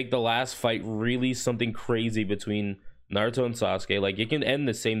just make the last fight really something crazy between Naruto and Sasuke. Like, it can end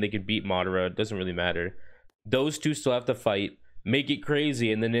the same. They could beat Madara. It doesn't really matter. Those two still have to fight. Make it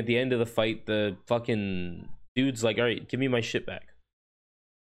crazy. And then at the end of the fight, the fucking dude's like, all right, give me my shit back.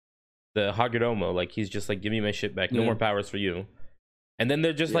 The Hagoromo, like, he's just like, give me my shit back. No more powers for you. And then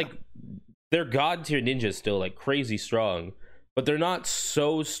they're just like, they're god tier ninjas still, like, crazy strong. But they're not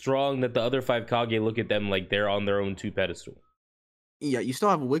so strong that the other 5 Kage look at them like they're on their own 2 pedestal. Yeah, you still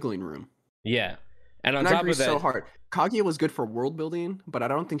have a wiggling room. Yeah. And on I top agree of that, so hard. Kaguya was good for world building, but I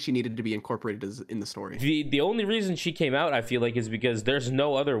don't think she needed to be incorporated in the story. the only reason she came out, I feel like, is because there's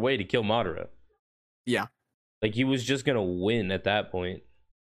no other way to kill Madara. Yeah. Like, he was just gonna win at that point.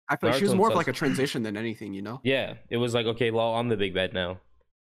 I feel like she was Naruto more and of like a Sasuke- transition than anything, you know? Yeah, it was like, okay, well, I'm the big bad now.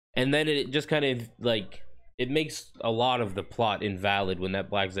 And then it just kind of, like, it makes a lot of the plot invalid when that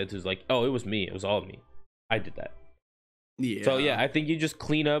Black Zetsu's like, oh, it was me. It was all me. I did that. Yeah. So, yeah, I think you just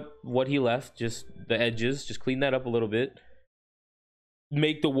clean up what he left, just the edges, just clean that up a little bit.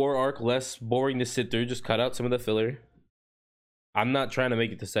 Make the war arc less boring to sit through, just cut out some of the filler. I'm not trying to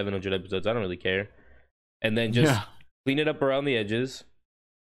make it to 700 episodes. I don't really care. And then just clean it up around the edges.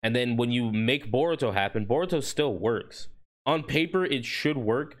 And then when you make Boruto happen, Boruto still works. On paper, it should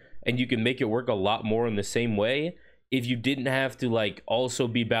work, and you can make it work a lot more in the same way if you didn't have to, like, also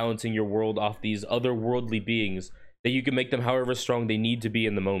be balancing your world off these otherworldly beings that you can make them however strong they need to be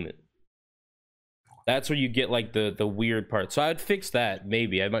in the moment. That's where you get, like, the weird part. So I'd fix that,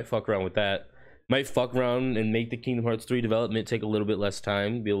 maybe. I might fuck around with that. Might fuck around and make the Kingdom Hearts 3 development take a little bit less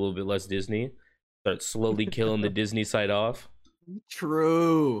time, be a little bit less Disney. Start slowly killing the Disney side off.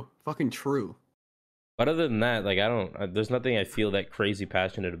 True. Fucking true. But other than that, like, there's nothing I feel that crazy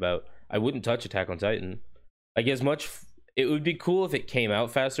passionate about. I wouldn't touch Attack on Titan. Like, it would be cool if it came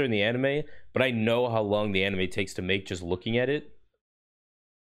out faster in the anime, but I know how long the anime takes to make just looking at it.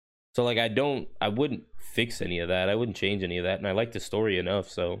 So, like, I wouldn't fix any of that. I wouldn't change any of that. And I like the story enough,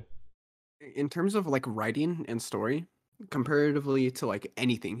 so. In terms of like writing and story, comparatively to like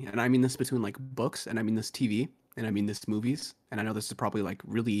anything, and I mean this between like books, and I mean this TV, and I mean this movies, and I know this is probably like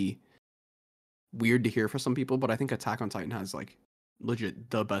really weird to hear for some people, but I think Attack on Titan has like legit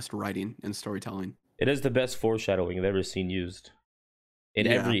the best writing and storytelling. It is the best foreshadowing I've ever seen used in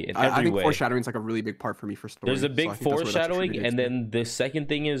every I think way. foreshadowing is like a really big part for me for story. There's a big I think that's where that's foreshadowing, attributed and to. then the second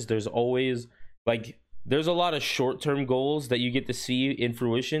thing is there's always like there's a lot of short-term goals that you get to see in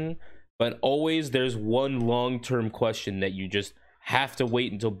fruition, but always there's one long-term question that you just have to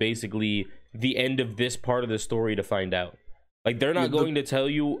wait until basically the end of this part of the story to find out. Like they're not going to tell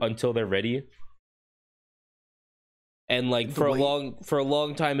you until they're ready. And like for a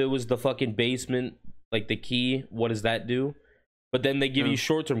long time it was the fucking basement, like the key, what does that do? But then they give you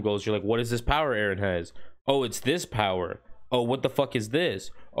short-term goals. You're like, what is this power Eren has? Oh, it's this power. Oh, what the fuck is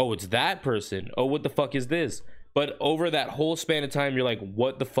this? Oh, it's that person. Oh, what the fuck is this? But over that whole span of time, you're like,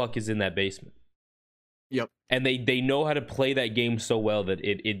 what the fuck is in that basement? Yep. And they know how to play that game so well that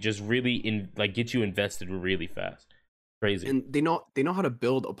it just really gets you invested really fast. Crazy. And they know how to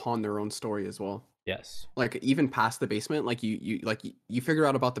build upon their own story as well. Yes. Like even past the basement, like you figure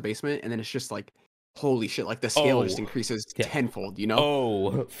out about the basement, and then it's just like, holy shit, like the scale just increases tenfold, you know?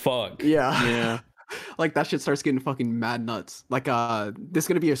 Oh, fuck. Yeah. Like that shit starts getting fucking mad nuts. Like this is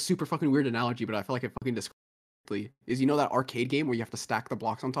gonna be a super fucking weird analogy, but I feel like it fucking describes is, you know, that arcade game where you have to stack the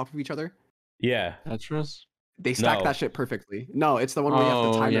blocks on top of each other? Yeah. Tetris? They stack that shit perfectly. No, it's the one where you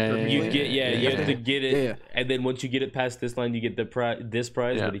have to time it perfectly. You have to get it, and then once you get it past this line, you get this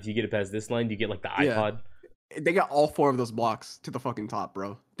prize. Yeah. But if you get it past this line, you get like the iPod. They got all 4 of those blocks to the fucking top,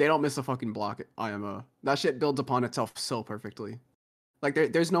 bro. They don't miss a fucking block at IMO. That shit builds upon itself so perfectly. Like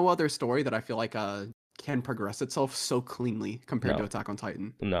there's no other story that I feel like can progress itself so cleanly compared to Attack on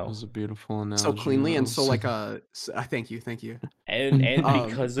Titan. No, that was a beautiful analogy. So cleanly and so like thank you. And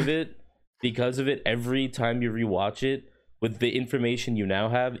because of it, every time you rewatch it with the information you now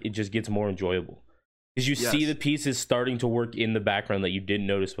have, it just gets more enjoyable because you see the pieces starting to work in the background that you didn't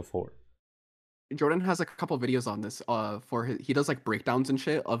notice before. Jordan has like a couple videos on this he does like breakdowns and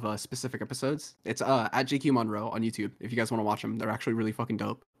shit of specific episodes. It's at JQ Monroe on YouTube if you guys want to watch them. They're actually really fucking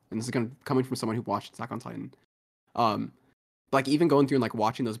dope, and this is coming from someone who watched Attack on Titan. Like even going through and like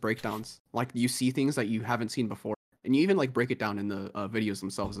watching those breakdowns, like you see things that you haven't seen before, and you even like break it down in the videos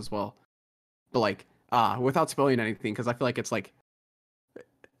themselves as well. But like without spoiling anything, because I feel like it's like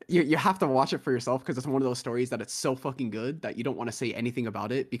you have to watch it for yourself, because it's one of those stories that it's so fucking good that you don't want to say anything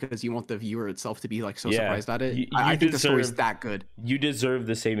about it because you want the viewer itself to be like so surprised at it. I think the story's that good. You deserve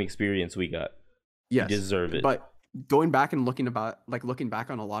the same experience we got. Yes, you deserve it. But going back and looking back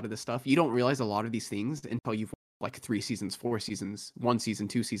on a lot of this stuff, you don't realize a lot of these things until you've like 3 seasons, 4 seasons, 1 season,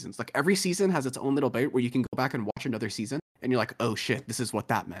 2 seasons. Like every season has its own little bit where you can go back and watch another season, and you're like, oh shit, this is what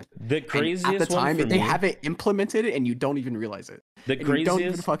that meant. The craziest and at the time one they have it implemented, and you don't even realize it. You don't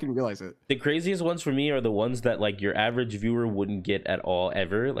even fucking realize it. The craziest ones for me are the ones that like your average viewer wouldn't get at all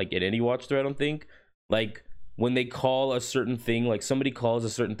ever, like at any watch through, I don't think. Like when they call a certain thing, like somebody calls a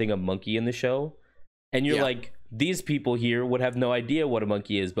certain thing a monkey in the show, and you're like, these people here would have no idea what a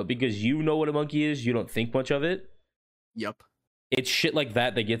monkey is, but because you know what a monkey is, you don't think much of it. Yep. It's shit like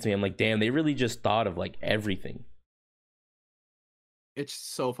that gets me. I'm like, damn, they really just thought of like everything. It's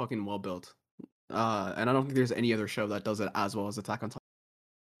so fucking well built. And I don't think there's any other show that does it as well as Attack on Titan.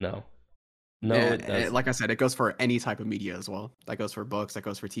 No, it does. Like I said, it goes for any type of media as well. That goes for books, that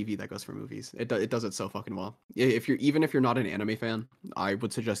goes for TV, that goes for movies. It does it so fucking well. If you're not an anime fan, I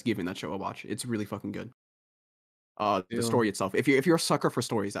would suggest giving that show a watch. It's really fucking good. The story itself. If you're a sucker for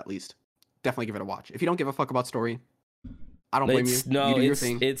stories, at least, definitely give it a watch. If you don't give a fuck about story, I don't blame you. No, you do your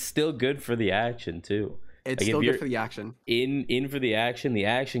thing. It's still good for the action too. It's like still good for the action. In for the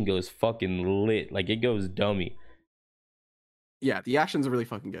action goes fucking lit. Like it goes dummy. Yeah, the action's really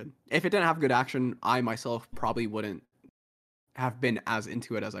fucking good. If it didn't have good action, I myself probably wouldn't have been as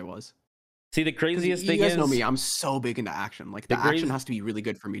into it as I was. See, the craziest thing is, you guys know me, I'm so big into action. Like the action has to be really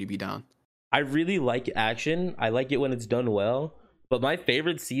good for me to be down. I really like action. I like it when it's done well. But my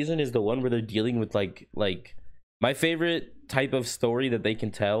favorite season is the one where they're dealing with like my favorite type of story that they can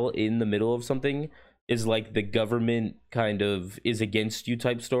tell in the middle of something is like the government kind of is against you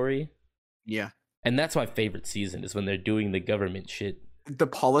type story. Yeah. And that's my favorite season, is when they're doing the government shit. The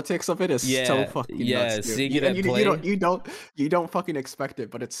politics of it is so fucking nuts, dude. Seeing it at play. You don't fucking expect it,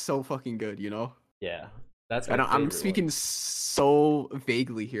 but it's so fucking good, you know? Yeah. That's my and I'm favorite speaking one. So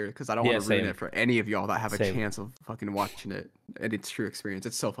vaguely here because I don't want to ruin same. it for any of y'all that have a Same. chance of fucking watching it and its true experience.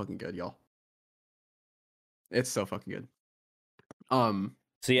 It's so fucking good, y'all. It's so fucking good.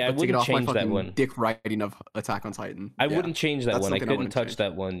 So yeah, I wouldn't change that one. Dick writing of Attack on Titan. I wouldn't change that one. I couldn't touch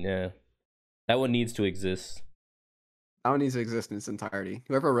that one. Yeah, that one needs to exist. That one needs to exist in its entirety.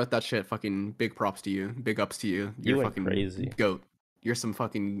 Whoever wrote that shit, fucking big props to you. Big ups to you. You You're went fucking crazy. goat. You're some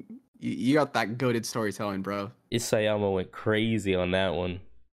fucking. You got that goated storytelling, bro. Isayama went crazy on that one.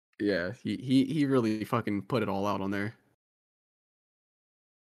 Yeah, he really fucking put it all out on there.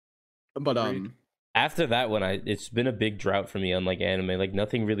 But Agreed. After that one, it's been a big drought for me on like anime. Like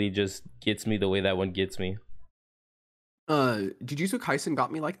nothing really just gets me the way that one gets me. Jujutsu Kaisen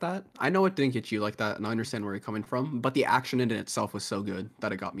got me like that. I know it didn't get you like that, and I understand where you're coming from. But the action in it itself was so good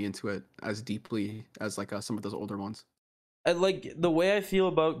that it got me into it as deeply as like some of those older ones. Like the way I feel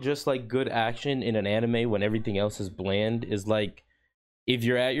about just like good action in an anime when everything else is bland is like if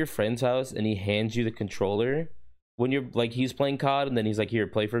you're at your friend's house and he hands you the controller when you're like he's playing COD and then he's like, here,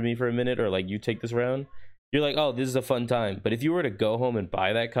 play for me for a minute, or like you take this round, you're like, oh, this is a fun time. But if you were to go home and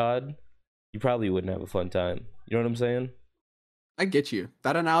buy that COD, you probably wouldn't have a fun time. You know what I'm saying? I get you.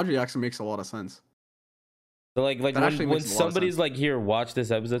 That analogy actually makes a lot of sense. So like That actually when makes a lot of somebody's sense. like, here, watch this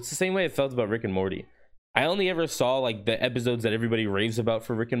episode, it's the same way it felt about Rick and Morty. I only ever saw like the episodes that everybody raves about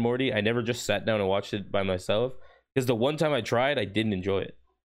for Rick and Morty. I never just sat down and watched it by myself because the one time I tried, I didn't enjoy it.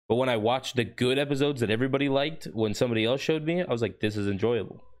 But when I watched the good episodes that everybody liked, when somebody else showed me, I was like, this is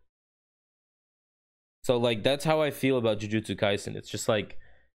enjoyable. So like that's how I feel about Jujutsu Kaisen. It's just like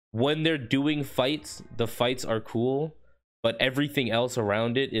when they're doing fights, the fights are cool, but everything else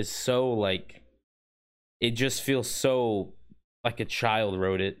around it is so like it just feels so like a child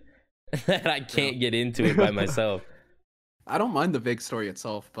wrote it that I can't get into it by myself. I don't mind the vague story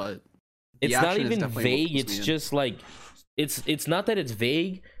itself, but It's not even vague. It's just just like it's not that it's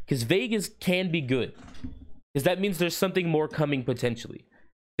vague, because vague can be good, because that means there's something more coming potentially.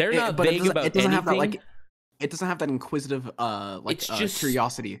 They're not vague about it doesn't anything. have that like it doesn't have that inquisitive It's just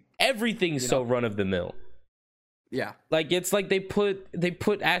curiosity. Everything's so run of the mill. Yeah. Like it's like they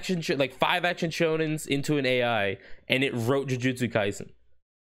put action like 5 action shonens into an AI and it wrote Jujutsu Kaisen.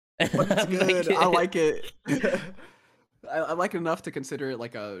 That's good. I like it. I like it enough to consider it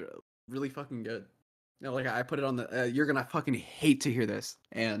like a really fucking good. You know, like I put it on the. You're gonna fucking hate to hear this,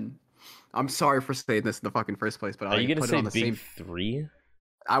 and I'm sorry for saying this in the fucking first place. But Are you gonna put say it on the big same. 3?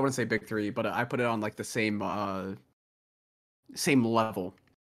 I wouldn't say big 3, but I put it on like the same level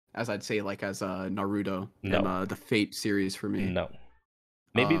as I'd say like as Naruto and the Fate series for me. No,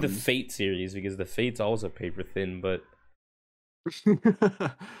 maybe the Fate series, because the Fate's also paper thin, but.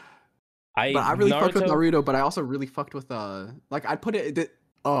 I really fucked with Naruto, but I also really fucked with like I'd put it.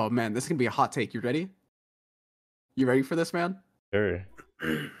 Oh man, this is gonna be a hot take. You ready? You ready for this, man? Sure.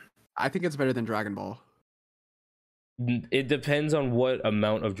 I think it's better than Dragon Ball. It depends on what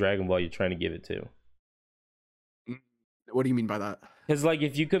amount of Dragon Ball you're trying to give it to. What do you mean by that? Because like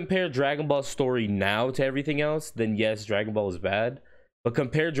if you compare Dragon Ball's story now to everything else, then yes, Dragon Ball is bad. But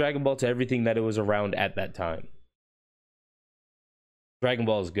compare Dragon Ball to everything that it was around at that time. Dragon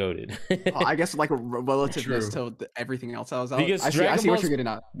Ball is goated. I guess like a relativeness to everything else I was out. Because I see what you're getting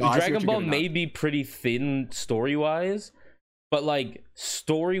at. No, Dragon Ball may be pretty thin story-wise, but like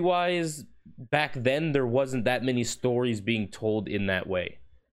story-wise, back then there wasn't that many stories being told in that way.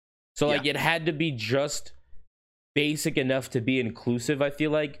 So like it had to be just basic enough to be inclusive, I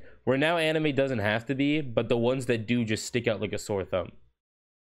feel like. Where now anime doesn't have to be, but the ones that do just stick out like a sore thumb.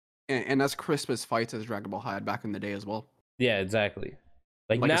 And as crisp as fights as Dragon Ball had back in the day as well. Yeah, exactly.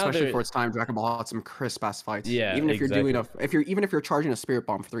 Like now, especially for its time, Dragon Ball had some crisp ass fights. Yeah, even if you're doing even if you're charging a Spirit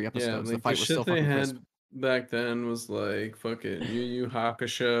Bomb for 3 episodes, like the fight was still fucking crisp. Back then was like fucking Yu Yu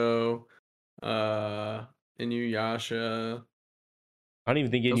Hakusho, Inuyasha. I don't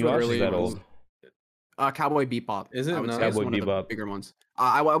even think Inuyasha is that old. Cowboy Bebop. Is it I would not? say Cowboy one Bebop. of the bigger ones.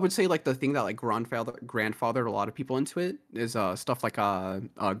 I would say like the thing that like grandfathered a lot of people into it is stuff like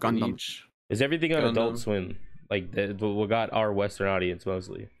Gundam. Bleach. Is everything on Gundam. Adult Swim? Like we got our Western audience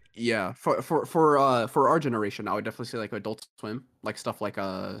mostly. Yeah, for our generation, I would definitely say like Adult Swim, like stuff like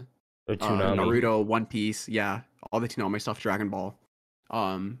Naruto, One Piece, yeah, all the Toonami stuff, Dragon Ball.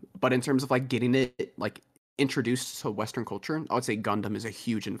 But in terms of like getting it like introduced to Western culture, I would say Gundam is a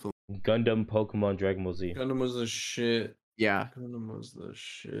huge influence. Gundam, Pokemon, Dragon Ball Z. Gundam was the shit. Yeah. Gundam was the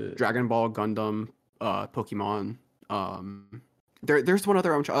shit. Dragon Ball, Gundam, Pokemon. There's one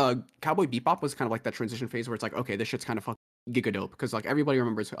other Cowboy Bebop was kind of like that transition phase where it's like, okay, this shit's kind of fucking giga dope because like everybody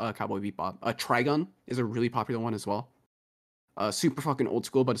remembers Cowboy Bebop. Trigun is a really popular one as well. Super fucking old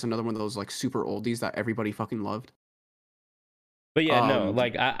school, but it's another one of those like super oldies that everybody fucking loved. But yeah, no,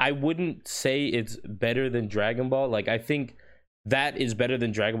 like I wouldn't say it's better than Dragon Ball. Like I think that is better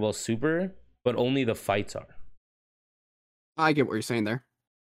than Dragon Ball Super, but only the fights are. I get what you're saying there.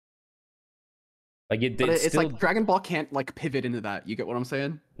 Like it's still... like Dragon Ball can't like pivot into that. You get what I'm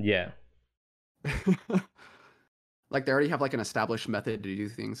saying? Yeah. Like they already have like an established method to do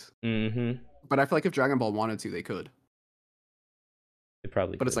things. Mm-hmm. But I feel like if Dragon Ball wanted to, they could. They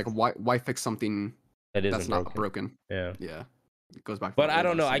probably But could. it's like why fix something that isn't that's not broken? Yeah. Yeah. It goes back to But the I old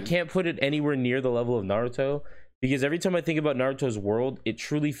don't know. I saying. can't put it anywhere near the level of Naruto because every time I think about Naruto's world, it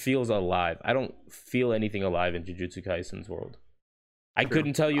truly feels alive. I don't feel anything alive in Jujutsu Kaisen's world. I True.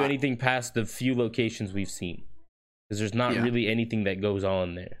 couldn't tell you anything past the few locations we've seen because there's not really anything that goes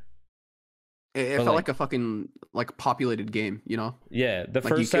on there. It felt like a fucking like populated game, you know? Yeah, the like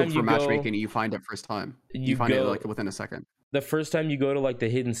first you time for you go, matchmaking, you find it first time. You find it like within a second. The first time you go to like the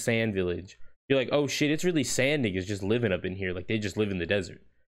hidden sand village, you're like, oh shit, it's really sand niggas just living up in here. Like they just live in the desert.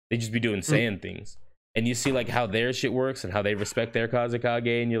 They just be doing sand things. And you see like how their shit works and how they respect their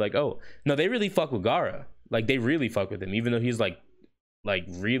Kazekage, and you're like, oh no, they really fuck with Gaara. Like they really fuck with him, even though he's like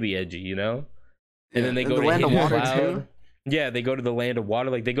really edgy, you know? And then they go to land of Hidden water Cloud. too. Yeah, they go to the land of water.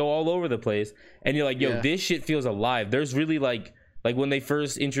 Like they go all over the place, and you're like, yo, this shit feels alive. There's really like when they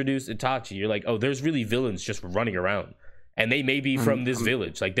first introduced Itachi, you're like, oh, there's really villains just running around, and they may be from this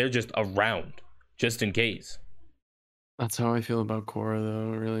village. Like they're just around, just in case. That's how I feel about Korra,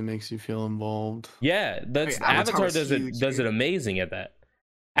 though. It really makes you feel involved. Yeah, that's Avatar does it amazing at that.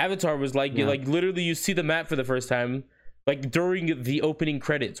 Avatar was like literally you see the map for the first time, like during the opening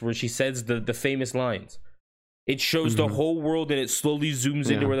credits where she says the famous lines. It shows the whole world and it slowly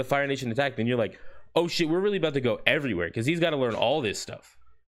zooms into where the Fire Nation attacked, and you're like, oh shit, we're really about to go everywhere because he's got to learn all this stuff.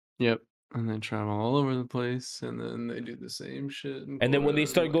 Yep. And they travel all over the place, and then they do the same shit. And then when they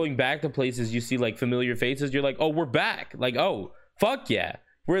start going back to places, you see like familiar faces. You're like, oh, we're back. Like, oh, fuck yeah.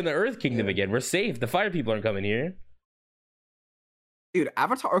 We're in the Earth Kingdom again. We're safe. The fire people aren't coming here. Dude,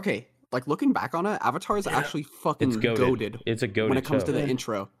 Avatar, okay. Like looking back on it, Avatar is actually fucking goated. It's a goated when it comes show. to the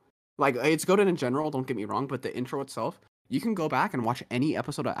intro. Like it's goated in general, don't get me wrong, but the intro itself, you can go back and watch any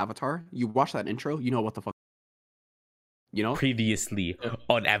episode of Avatar. You watch that intro, you know what the fuck. You know? Previously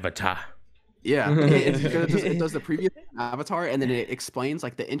on Avatar. Yeah, it does the previous Avatar, and then it explains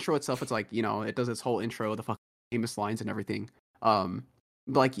like the intro itself. It's like, you know, it does its whole intro, the fucking famous lines and everything.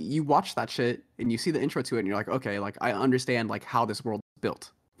 Like you watch that shit and you see the intro to it, and you're like, okay, like I understand like how this world is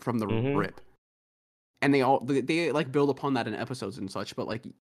built from the rip. And they like build upon that in episodes and such, but like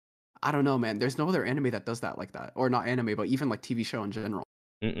I don't know, man. There's no other anime that does that like that, or not anime, but even like TV show in general.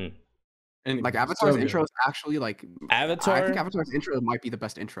 And like Avatar's intro is actually like Avatar. I think Avatar's intro might be the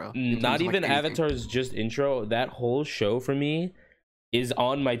best intro. Not even Avatar's just intro. That whole show for me is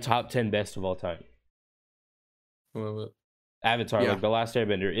on my top 10 best of all time. Love it. Avatar, like The Last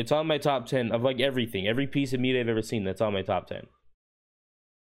Airbender. It's on my top 10 of like everything. Every piece of media I've ever seen, that's on my top 10.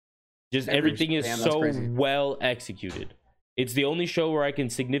 Just everything is so well executed. It's the only show where I can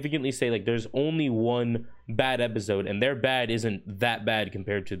significantly say like there's only one bad episode, and their bad isn't that bad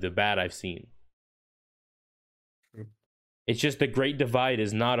compared to the bad I've seen. It's just The Great Divide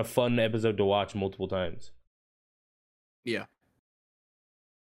is not a fun episode to watch multiple times. Yeah.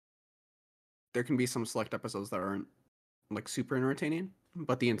 There can be some select episodes that aren't like super entertaining,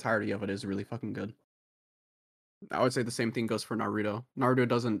 but the entirety of it is really fucking good. I would say the same thing goes for Naruto. Naruto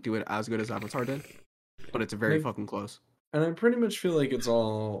doesn't do it as good as Avatar did, but it's very fucking close. And I pretty much feel like it's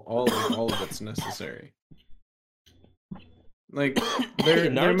all of it's necessary. Like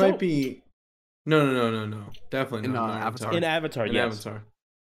there might be no, definitely not Avatar. In Avatar, yes. Avatar.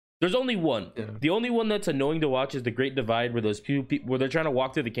 There's only one. Yeah. The only one that's annoying to watch is The Great Divide, where those people where they're trying to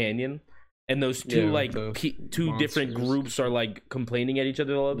walk through the canyon, and those two two different groups are like complaining at each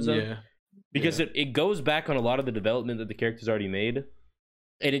other the whole episode. Yeah. Because it goes back on a lot of the development that the characters already made,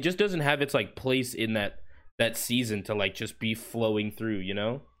 and it just doesn't have its like place in that season to like just be flowing through, you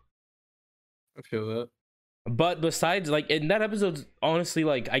know? I feel that. But besides, like in that episode, honestly,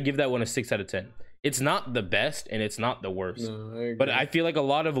 like I give that one a 6 out of 10. It's not the best and it's not the worst. No, but I feel like a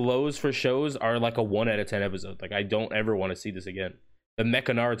lot of lows for shows are like a 1 out of 10 episode. Like I don't ever want to see this again. The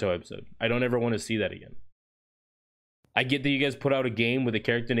Mecha Naruto episode, I don't ever want to see that again. I get that you guys put out a game with a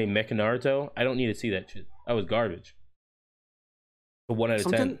character named Mecha Naruto. I don't need to see that shit. That was garbage. A 1 out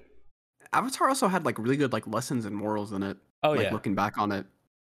of 10. Avatar also had like really good like lessons and morals in it. Oh like, yeah. Looking back on it.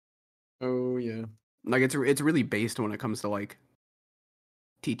 Oh yeah. Like it's really based when it comes to like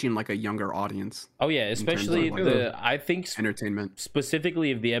teaching like a younger audience. Oh yeah, especially of, like, I think entertainment.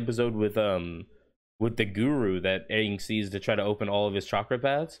 Specifically of the episode with the guru that Aang sees to try to open all of his chakra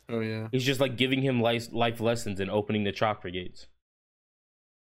paths. Oh yeah. He's just like giving him life lessons and opening the chakra gates.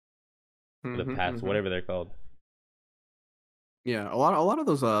 The paths, whatever they're called. Yeah, a lot of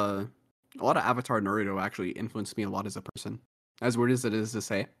those a lot of Avatar Naruto actually influenced me a lot as a person. As weird as it is to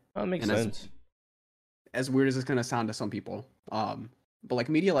say. That makes sense. As weird as it's gonna sound to some people. But like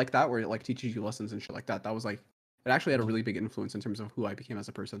media like that where it like teaches you lessons and shit like that, that was like It actually had a really big influence in terms of who I became as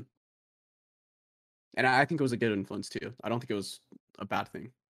a person. And I think it was a good influence too. I don't think it was a bad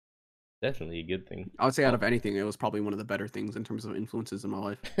thing. Definitely a good thing. I would say out of anything, it was probably one of the better things in terms of influences in my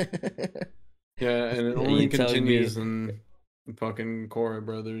life. Yeah, and it Are only you telling me- continues in fucking Korra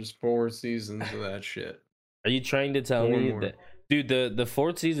Brothers 4 seasons of that shit. Are you trying to tell More and me more. that, dude, the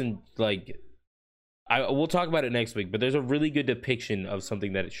fourth season, like, we'll talk about it next week, but there's a really good depiction of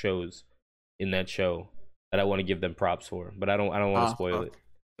something that it shows in that show that I want to give them props for, but I don't want to spoil it.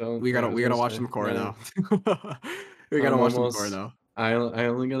 We gotta watch some Korra now. We gotta watch some Korra now. I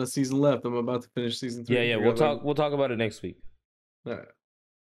only got a season left. I'm about to finish season 3. Yeah, we'll talk about it next week. Alright.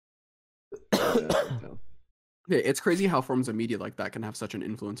 Yeah, it's crazy how forms of media like that can have such an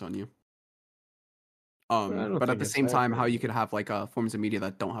influence on you. don't But at think the it's same that time, how crazy. you could have like forms of media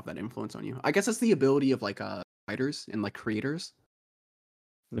that don't have that influence on you. I guess it's the ability of like writers and like creators.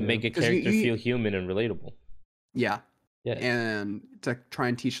 To make a 'Cause character you- feel human and relatable. Yeah. Yeah. And to try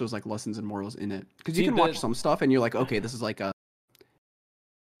and teach those like lessons and morals in it, because See, you can watch some stuff and you're like, okay, this is like a.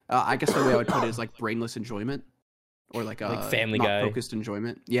 I guess the way I would put it is like brainless enjoyment, or like Family not Guy. focused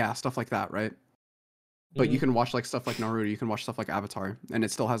enjoyment. Yeah, stuff like that, right? But you Mhm. can watch like stuff like Naruto, you can watch stuff like Avatar, and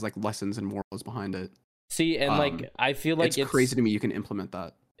it still has like lessons and morals behind it. See, and like I feel like it's crazy to me you can implement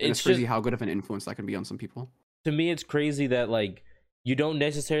that. And it's it's crazy just- how good of an influence that can be on some people. To me, it's crazy that like you don't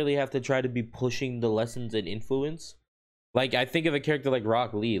necessarily have to try to be pushing the lessons and influence. Like I think of a character like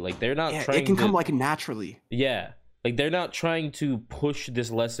Rock Lee, like they're not Yeah, trying it can to, come like naturally. yeah, like they're not trying to push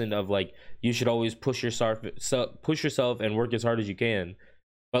this lesson of like you should always push yourself and work as hard as you can.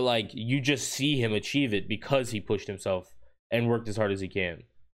 But like you just see him achieve it because he pushed himself and worked as hard as he can.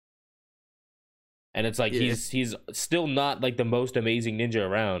 And it's like Yeah. he's still not like the most amazing ninja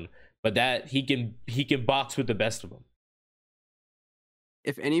around, but that he can box with the best of them.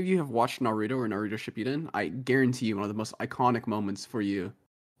 If any of you have watched Naruto or Naruto Shippuden, I guarantee you one of the most iconic moments for you.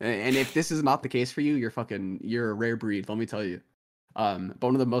 And if this is not the case for you, you're a rare breed, let me tell you. But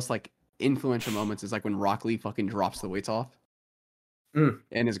one of the most like influential moments is like when Rock Lee fucking drops the weights off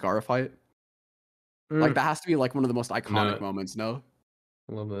in his Gaara fight. Like that has to be like one of the most iconic moments, no?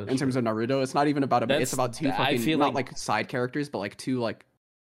 I love that In terms of Naruto, it's not even about him. It's about two I fucking feel not like- like side characters, but like two like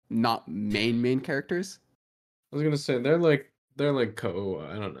not main characters. I was gonna say they're like I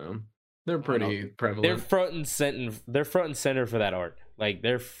don't know. They're pretty They're prevalent. front and center. They're front and center for that arc. Like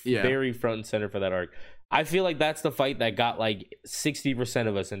they're Yeah. very front and center for that arc. I feel like that's the fight that got like 60%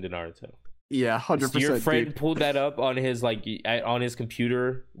 of us into Naruto. Yeah, 100%. Your friend dude. pulled that up on his on his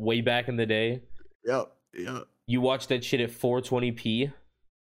computer way back in the day. Yep. You watched that shit at 420p.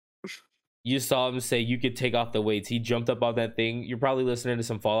 You saw him say you could take off the weights. He jumped up on that thing. You're probably listening to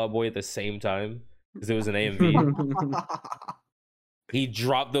some Fall Out Boy at the same time because it was an AMV. He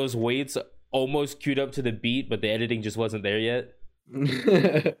dropped those weights almost queued up to the beat, but the editing just wasn't there yet.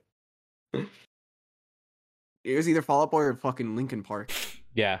 It was either Fall Out Boy or fucking Linkin Park.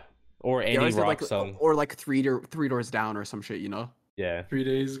 Yeah, or They any always did, rock like, song. or like three doors down or some shit, you know? Yeah. 3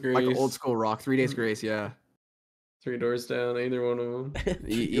 Days Grace. Like old school rock. 3 Days Grace, yeah. 3 Doors Down. Either one of them.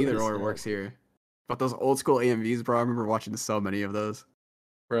 Either or works here. But those old school AMVs, bro, I remember watching so many of those.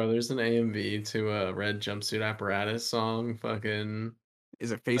 Bro, there's an AMV to a Red Jumpsuit Apparatus song. Fucking.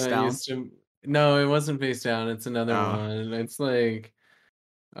 Is it face I down? used to- No, it wasn't Face Down. It's another Oh. one. It's like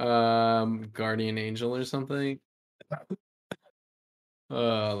Guardian Angel or something.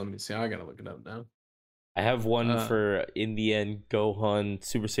 Let me see. I gotta look it up now. I have one Uh, for in the end Gohan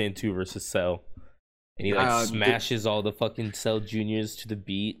Super Saiyan 2 versus Cell. And he like the- smashes all the fucking Cell Juniors to the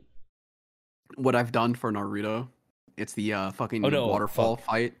beat. What I've done for Naruto, it's the fucking Oh, no, waterfall fuck.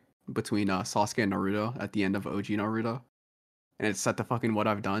 fight between Sasuke and Naruto at the end of OG Naruto. And it's set to fucking what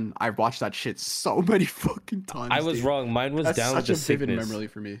I've done. I've watched that shit so many fucking times. I was dude. wrong. Mine was That's down with such the a vivid sickness. memory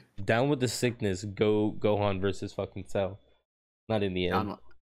for me. Down with the sickness. Gohan versus fucking Cell. Not in the end. Down-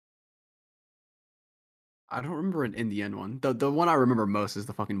 I don't remember an in the end one. The one I remember most is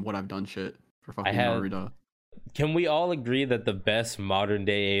the fucking what I've done shit for fucking have- Naruto. Can we all agree that the best modern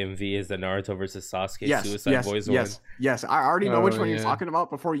day AMV is the Naruto versus Sasuke Yes, Suicide yes, Boys yes, one? yes. I already know which Oh, one you're yeah. talking about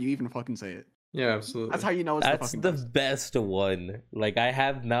before you even fucking say it. Yeah, absolutely. That's how you know it's That's the the fucking best. best one. Like I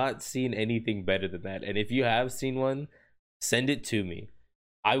have not seen anything better than that. And if you have seen one, send it to me.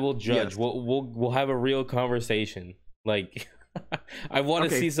 I will judge. Yes. We'll have a real conversation. Like I want to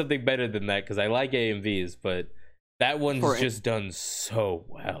Okay. see something better than that because I like AMVs, but that one's For- just done so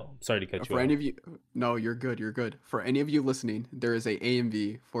well. Sorry to cut you For off. any of you, no, you're good. You're good. For any of you listening, there is a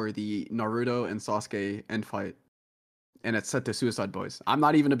AMV for the Naruto and Sasuke end fight, and it's set to Suicide Boys. I'm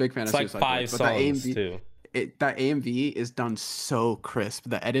not even a big fan It's of like Suicide 5 Boys, but that songs AMV, too. that AMV is done so crisp.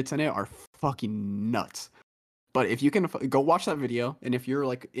 The edits in it are fucking nuts. But if you can go watch that video, and if you're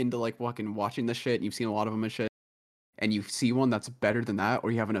like into like fucking watching this shit, and you've seen a lot of them and shit, and you see one that's better than that,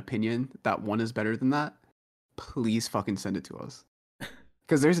 or you have an opinion that one is better than that, please fucking send it to us.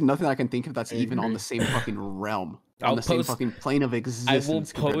 Because there's nothing I can think of that's even on the same fucking realm, on the same fucking plane of I existence.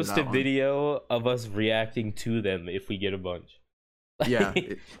 will post a video of us reacting to them if we get a bunch. Yeah,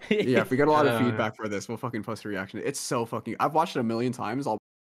 yeah. If we get a lot of feedback for this, we'll fucking post a reaction. It's so fucking. I've watched it a million times. I'll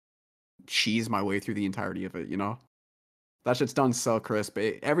cheese my way through the entirety of it. You know, that shit's done so crisp.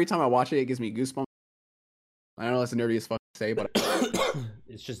 Every time I watch it, it gives me goosebumps. I know that's nerdy as fuck to say, but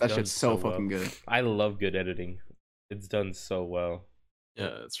it's just that shit's so fucking good. I love good editing. It's done so well.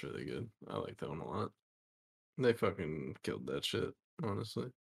 Yeah, it's really good. I like that one a lot. They fucking killed that shit, honestly.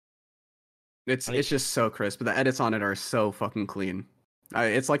 It's just so crisp. But the edits on it are so fucking clean.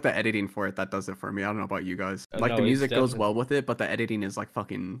 It's like the editing for it that does it for me. I don't know about you guys. Like the music goes well with it, but the editing is like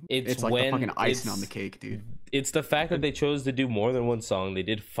fucking. It's like the fucking icing on the cake, dude. It's the fact that they chose to do more than one song. They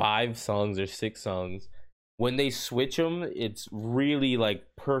did 5 songs or 6 songs. When they switch them, it's really like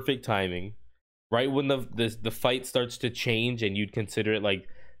perfect timing. Right when the fight starts to change, and you'd consider it like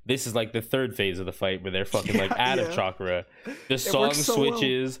this is like the 3rd phase of the fight where they're fucking like out of chakra. The song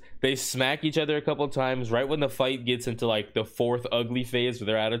switches, they smack each other a couple times. Right when the fight gets into like the 4th ugly phase where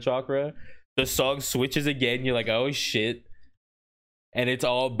they're out of chakra, the song switches again. You're like, oh shit. And it's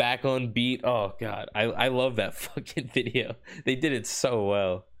all back on beat. Oh god, I love that fucking video. They did it so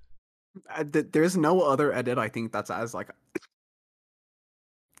well. There's no other edit I think that's as like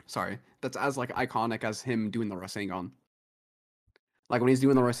that's as like iconic as him doing the Rasengan. Like when he's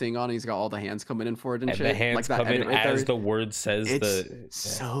doing the Rasengan, he's got all the hands coming in for it and shit. The hands like that come in right as there, the word says. It's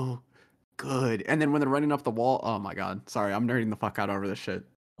so good. And then when they're running up the wall, oh my god, sorry, I'm nerding the fuck out over this shit.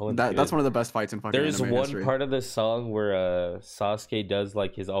 That's one of the best fights in fucking There's anime one history. part of the song where Sasuke does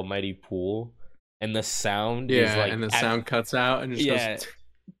like his almighty pool, and the sound is like, and the sound cuts out and just goes.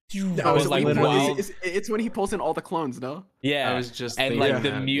 That was like wild. It's when he pulls in all the clones, no? Yeah, I was just and like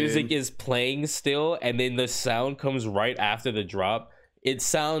the that, music dude. is playing still, and then the sound comes right after the drop. It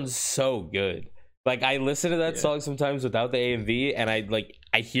sounds so good. Like I listen to that song sometimes without the AMV, and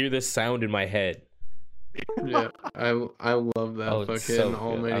I hear this sound in my head. Yeah, I love that fucking so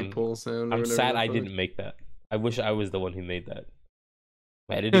almighty pull sound. I'm sad I didn't make that. I wish I was the one who made that.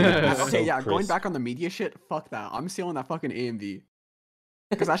 My editing is Okay, so yeah, crisp. going back on the media shit, fuck that. I'm stealing that fucking AMV.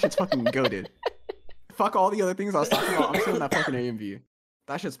 Because that shit's fucking goated. Fuck all the other things I was talking about. I'm stealing that fucking AMV.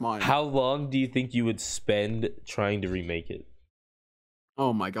 That shit's mine. How long do you think you would spend trying to remake it?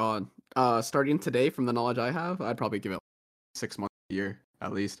 Oh my god. Starting today, from the knowledge I have, I'd probably give it 6 months, a year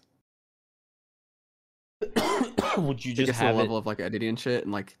at least. Would you To just get to the have level of like editing and shit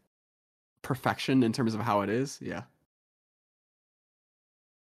and like perfection in terms of how it is? Yeah.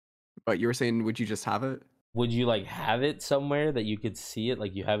 But you were saying, would you just have it? Would you like have it somewhere that you could see it?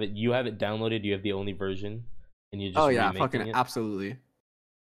 Like you have it downloaded. You have the only version, and you just yeah, remaking fucking it? absolutely.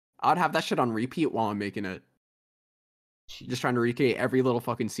 I'd have that shit on repeat while I'm making it. Just trying to recreate every little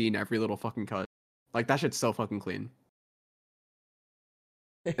fucking scene, every little fucking cut. Like that shit's so fucking clean.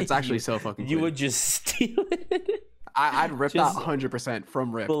 It's actually so fucking clean. You would just steal it. I'd rip that 100%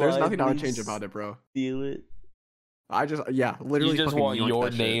 from rip. There's nothing I would change about it, bro. Steal it. I just literally You just fucking want yoink your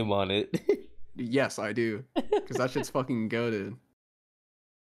that name shit. on it. Yes, I do. Because that shit's fucking goated.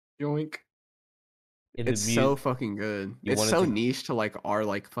 Yoink. It's so fucking good. It's so niche to like our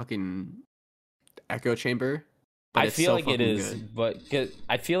like fucking echo chamber. I feel like it is, but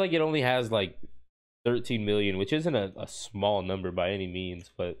I feel like it only has like 13 million, which isn't a small number by any means.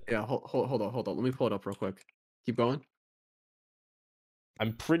 But yeah, hold on. Let me pull it up real quick. Keep going.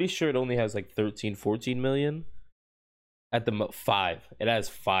 I'm pretty sure it only has like 13, 14 million. At the 5, it has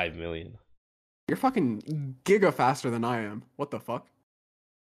 5 million. You're fucking giga faster than I am. What the fuck?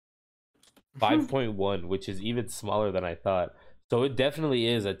 5.1, which is even smaller than I thought. So it definitely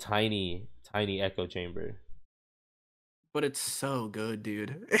is a tiny echo chamber. But it's so good,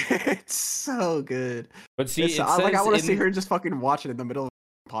 dude. It's so good. But see, I want to see her just fucking watch it in the middle of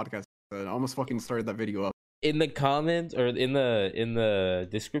the podcast. I almost fucking started that video up. In the comment or in the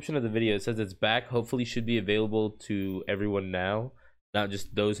description of the video, it says it's back. Hopefully, should be available to everyone now, not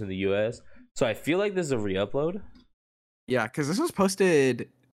just those in the US. So I feel like this is a re-upload. Yeah, because this was posted.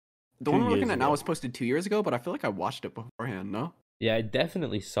 The one we're looking at ago. now was posted 2 years ago, but I feel like I watched it beforehand. No. Yeah, I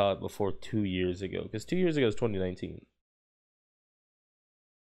definitely saw it before 2 years ago, because 2 years ago is 2019.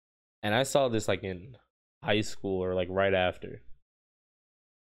 And I saw this like in high school or like right after.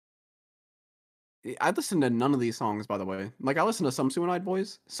 I listened to none of these songs, by the way. Like I listened to some Suicide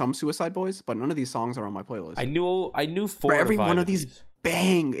Boys, but none of these songs are on my playlist. I knew 4 For every or 5 one of these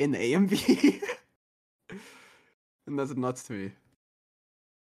bang in the AMV. And that's nuts to me.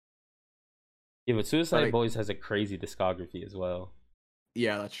 Yeah, but Suicide I- Boys has a crazy discography as well.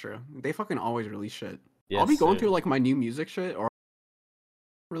 Yeah, that's true. They fucking always release shit. I'll Yes, be going sir. through like my new music shit or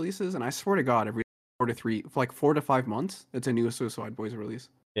releases, and I swear to God, every 4 to 5 months, it's a new Suicide Boys release.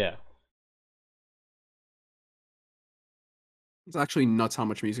 Yeah. It's actually nuts how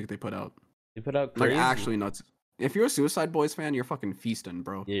much music they put out. They put out Like crazy. actually nuts. If you're a Suicide Boys fan, you're fucking feasting,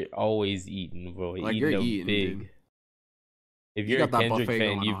 bro. You're always eating, bro. Like, Eating you're them eating, big. dude. If You you're a got that Kendrick buffet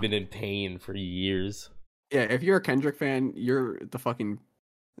fan, going you've on. been in pain for years. Yeah, if you're a Kendrick fan, you're the fucking.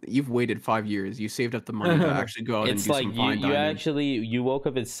 You've waited 5 years. You saved up the money to actually go out and It's do like some fine you dining. actually you woke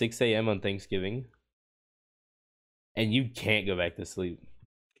up at 6 a.m. on Thanksgiving and you can't go back to sleep.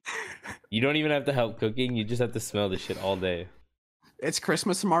 You don't even have to help cooking, you just have to smell the shit all day. It's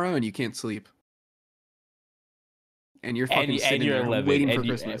Christmas tomorrow and you can't sleep. And you're fucking And sitting you're there 11 waiting and for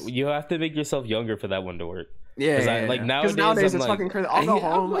Christmas. you have to make yourself younger for that one to work. Yeah, 'Cause yeah, like yeah. nowadays, I'm it's like, fucking crazy. I'll go I'm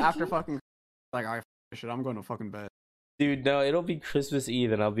home like, after fucking like shit. I'm going to fucking bed. dude, no, it'll be Christmas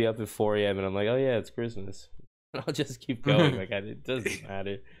Eve and I'll be up at 4 a.m. and I'm like, oh yeah, it's Christmas. I'll just keep going. Like it doesn't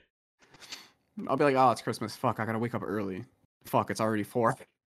matter. I'll be like, oh, it's Christmas. Fuck, I gotta wake up early. Fuck, it's already 4.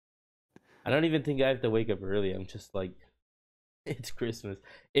 I don't even think I have to wake up early. I'm just like, it's Christmas.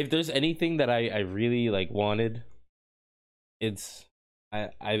 If there's anything that I really like wanted, it's I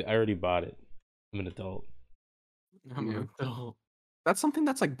already bought it. I'm an adult. I'm Yeah. an adult. That's something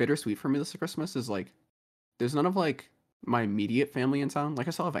that's like bittersweet for me this Christmas is like, there's none of like my immediate family in town. Like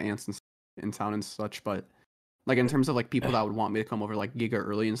I still have aunts in town and such, but like in terms of like people that would want me to come over like giga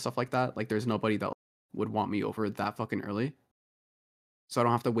early and stuff like that, like there's nobody that would want me over that fucking early. So I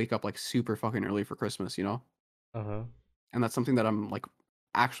don't have to wake up like super fucking early for Christmas, you know? Uh And that's something that I'm like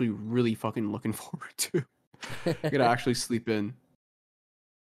actually really fucking looking forward to. huh. I'm gonna actually sleep in,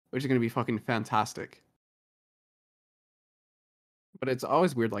 which is gonna be fucking fantastic. But it's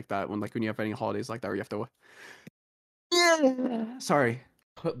always weird like that when you have any holidays like that where you have to. Yeah. Sorry,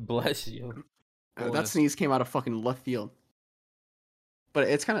 Bless you. that Bless. sneeze came out of fucking left field. But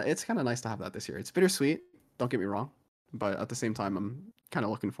it's kind of nice to have that this year. It's bittersweet. Don't get me wrong, but at the same time, I'm kind of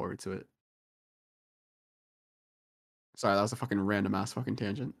looking forward to it. Sorry, that was a fucking random ass fucking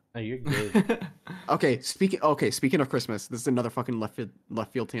tangent. Oh, you're good. Okay, speaking of Christmas, this is another fucking left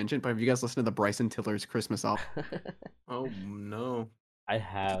field tangent. But have you guys listened to the Bryson Tiller's Christmas album? Oh no, I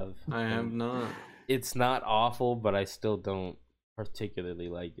have. I have and not. It's not awful, but I still don't particularly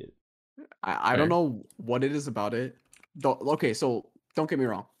like it. I don't know what it is about it. Okay, so don't get me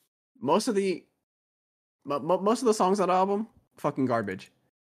wrong. Most of the songs on the album, fucking garbage.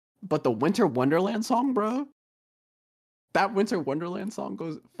 But the Winter Wonderland song, bro, that Winter Wonderland song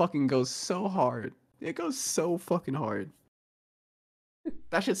goes so hard. It goes so fucking hard.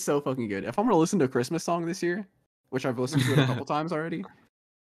 That shit's so fucking good. If I'm gonna listen to a Christmas song this year, which I've listened to it a couple times already,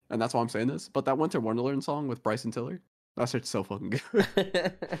 and that's why I'm saying this, but that Winter Wonderland song with Bryson Tiller, that shit's so fucking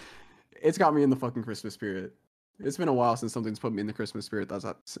good. It's got me in the fucking Christmas spirit. It's been a while since something's put me in the Christmas spirit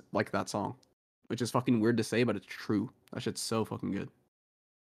that's like that song, which is fucking weird to say, but it's true. That shit's so fucking good.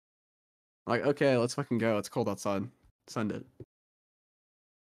 Like, okay, let's fucking go. It's cold outside. Send it.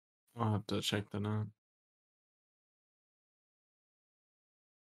 I'll have to check that out.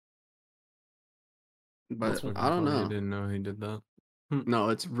 But Fucking I don't funny, I know. didn't know he did that. No,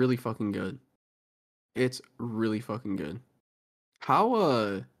 it's really fucking good. It's really fucking good.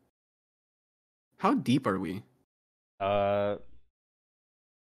 How deep are we? I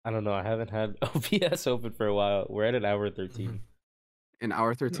don't know. I haven't had OBS open for a while. We're at an hour 13. An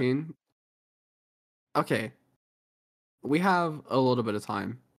hour 13? Okay. We have a little bit of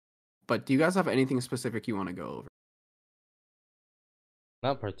time. But do you guys have anything specific you want to go over?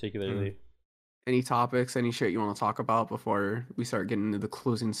 Not particularly. Any topics, any shit you want to talk about before we start getting into the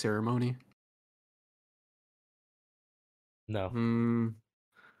closing ceremony? No. I'm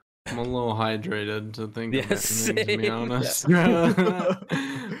a little hydrated to think of Yes, anything, to be same. honest.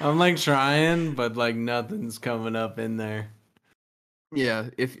 I'm like trying, but like nothing's coming up in there. Yeah,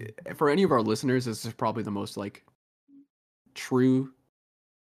 if for any of our listeners, this is probably the most like true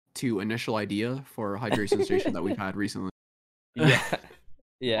to initial idea for a hydration station that we've had recently. Yeah.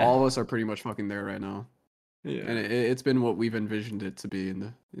 Yeah. All of us are pretty much fucking there right now, Yeah. and it's been what we've envisioned it to be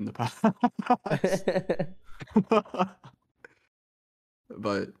in the past.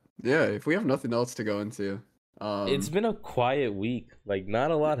 But yeah, if we have nothing else to go into, It's been a quiet week. Like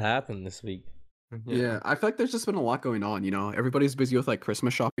not a lot happened this week. yeah, I feel like there's just been a lot going on. You know, everybody's busy with like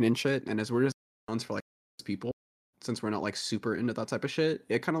Christmas shopping and shit, and as we're just ones for like people, since we're not like super into that type of shit,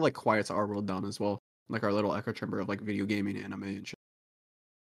 it kind of like quiets our world down as well, like our little echo chamber of like video gaming, anime, and shit,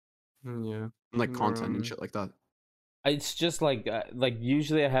 Yeah. and like We're content on- and shit like that. It's just like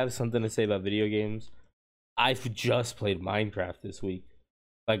usually I have something to say about video games. I've just played Minecraft this week.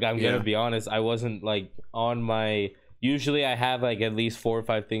 Like I'm gonna be honest, I wasn't like on my. Usually I have like at least 4 or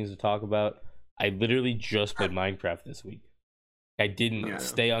 5 things to talk about. I literally just played Minecraft this week. I didn't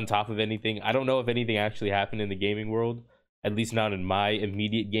stay on top of anything. I don't know if anything actually happened in the gaming world, at least not in my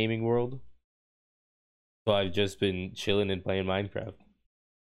immediate gaming world. So I've just been chilling and playing Minecraft.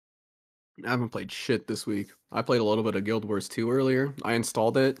 I haven't played shit this week. I played a little bit of Guild Wars 2 earlier. I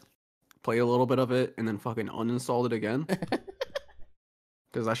installed it, played a little bit of it, and then fucking uninstalled it again.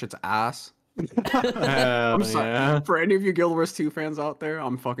 Because that shit's ass. I'm sorry. Yeah. For any of you Guild Wars 2 fans out there,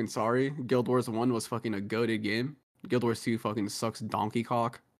 I'm fucking sorry. Guild Wars 1 was fucking a goated game. Guild Wars 2 fucking sucks donkey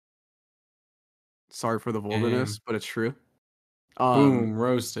cock. Sorry for the vulgarness, but it's true. Boom,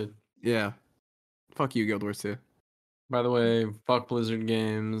 roasted. Yeah. Fuck you, Guild Wars 2. By the way, fuck Blizzard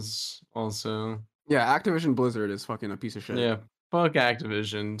Games also. Yeah, Activision Blizzard is fucking a piece of shit. Yeah, fuck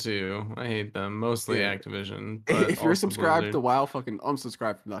Activision too. I hate them. Mostly Activision. But if you're subscribed Blizzard. to WoW, fucking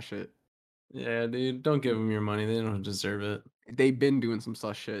unsubscribe from that shit. Yeah, dude, don't give them your money. They don't deserve it. They've been doing some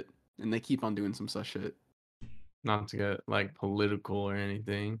sus shit, and they keep on doing some sus shit. Not to get like political or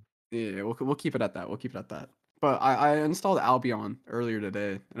anything. Yeah, we'll keep it at that. We'll keep it at that. But I installed Albion earlier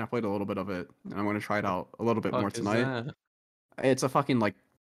today, and I played a little bit of it, and I'm gonna try it out a little bit more tonight. It's a fucking like,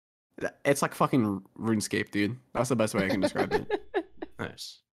 it's like fucking RuneScape, dude. That's the best way I can describe it.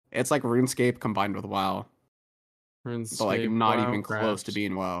 Nice. It's like RuneScape combined with WoW, RuneScape, but like not even WoWcraft. close to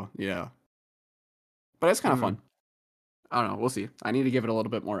being WoW. Yeah, but it's kind of fun. I don't know. We'll see. I need to give it a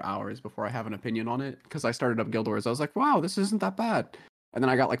little bit more hours before I have an opinion on it, because I started up Guild Wars. I was like, wow, this isn't that bad. And then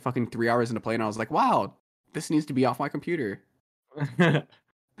I got like fucking 3 hours into play, and I was like, wow, this needs to be off my computer.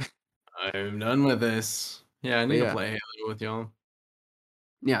 I'm done with this. Yeah, I need to play Halo with y'all.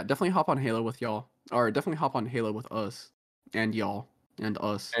 Yeah, definitely hop on Halo with y'all. Or definitely hop on Halo with us. And y'all. And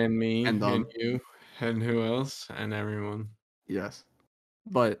us. And me. And them. And you. And who else? And everyone. Yes.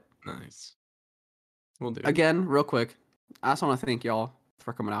 But nice. We'll do. Again, real quick, I just want to thank y'all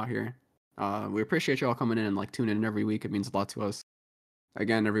for coming out here. We appreciate y'all coming in and like tuning in every week. It means a lot to us.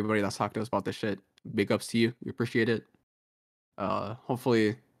 Again, everybody that's talked to us about this shit, big ups to you. We appreciate it.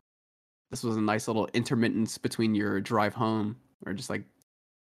 Hopefully this was a nice little intermittence between your drive home or just like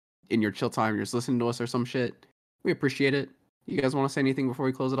in your chill time, you're just listening to us or some shit. We appreciate it. You guys want to say anything before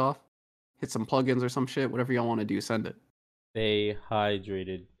we close it off? Hit some plugins or some shit, whatever y'all want to do, send it. Stay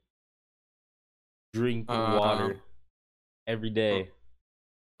hydrated. Drink water every day.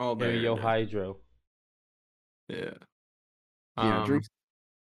 All day. Yo hydro. Yeah. Yeah, drink.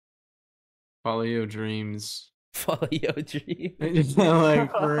 Follow your dreams. Follow your dreams.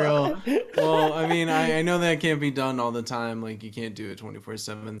 Like for real. Well, I mean, I know that can't be done all the time. Like you can't do it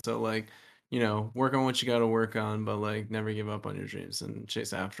 24/7. So like, you know, work on what you got to work on, but like never give up on your dreams and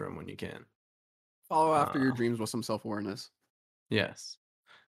chase after them when you can. Follow after your dreams with some self-awareness. Yes.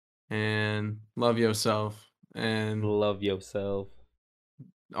 And love yourself. And love yourself.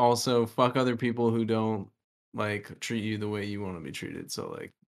 Also, fuck other people who don't like treat you the way you want to be treated. So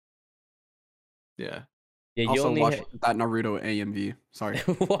like, yeah. Yeah, also, watch that Naruto AMV. Sorry.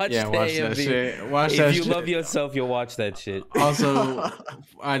 watch that shit. Watch if that you shit. love yourself, you'll watch that shit. Also,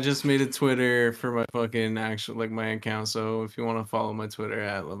 I just made a Twitter for my fucking actual like my account. So if you want to follow my Twitter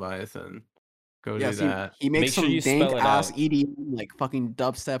at Leviathan, go do that. He makes some dank ass out. EDM, like fucking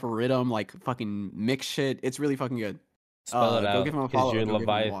dubstep rhythm, like fucking mix shit. It's really fucking good. Spell it out. Go give him a follow. Because your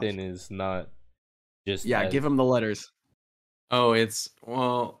Leviathan is not just. Give him the letters. Oh, it's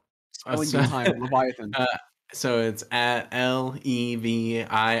spelling time. Leviathan. So it's at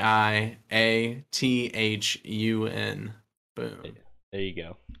LEVIIATHUN. Boom. There you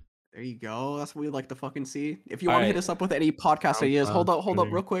go. There you go. That's what we like to fucking see. If you want to hit us up with any podcast ideas, hold up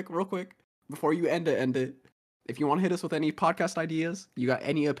real quick. Before you end it. If you want to hit us with any podcast ideas, you got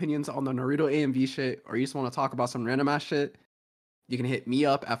any opinions on the Naruto AMV shit, or you just want to talk about some random ass shit, you can hit me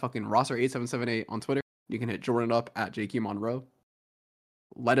up at fucking Rosser8778 on Twitter. You can hit Jordan up at JQ Monroe.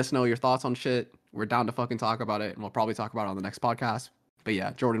 Let us know your thoughts on shit. We're down to fucking talk about it, and we'll probably talk about it on the next podcast. But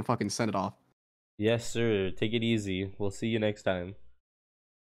yeah, Jordan, fucking send it off. Yes, sir. Take it easy. We'll see you next time.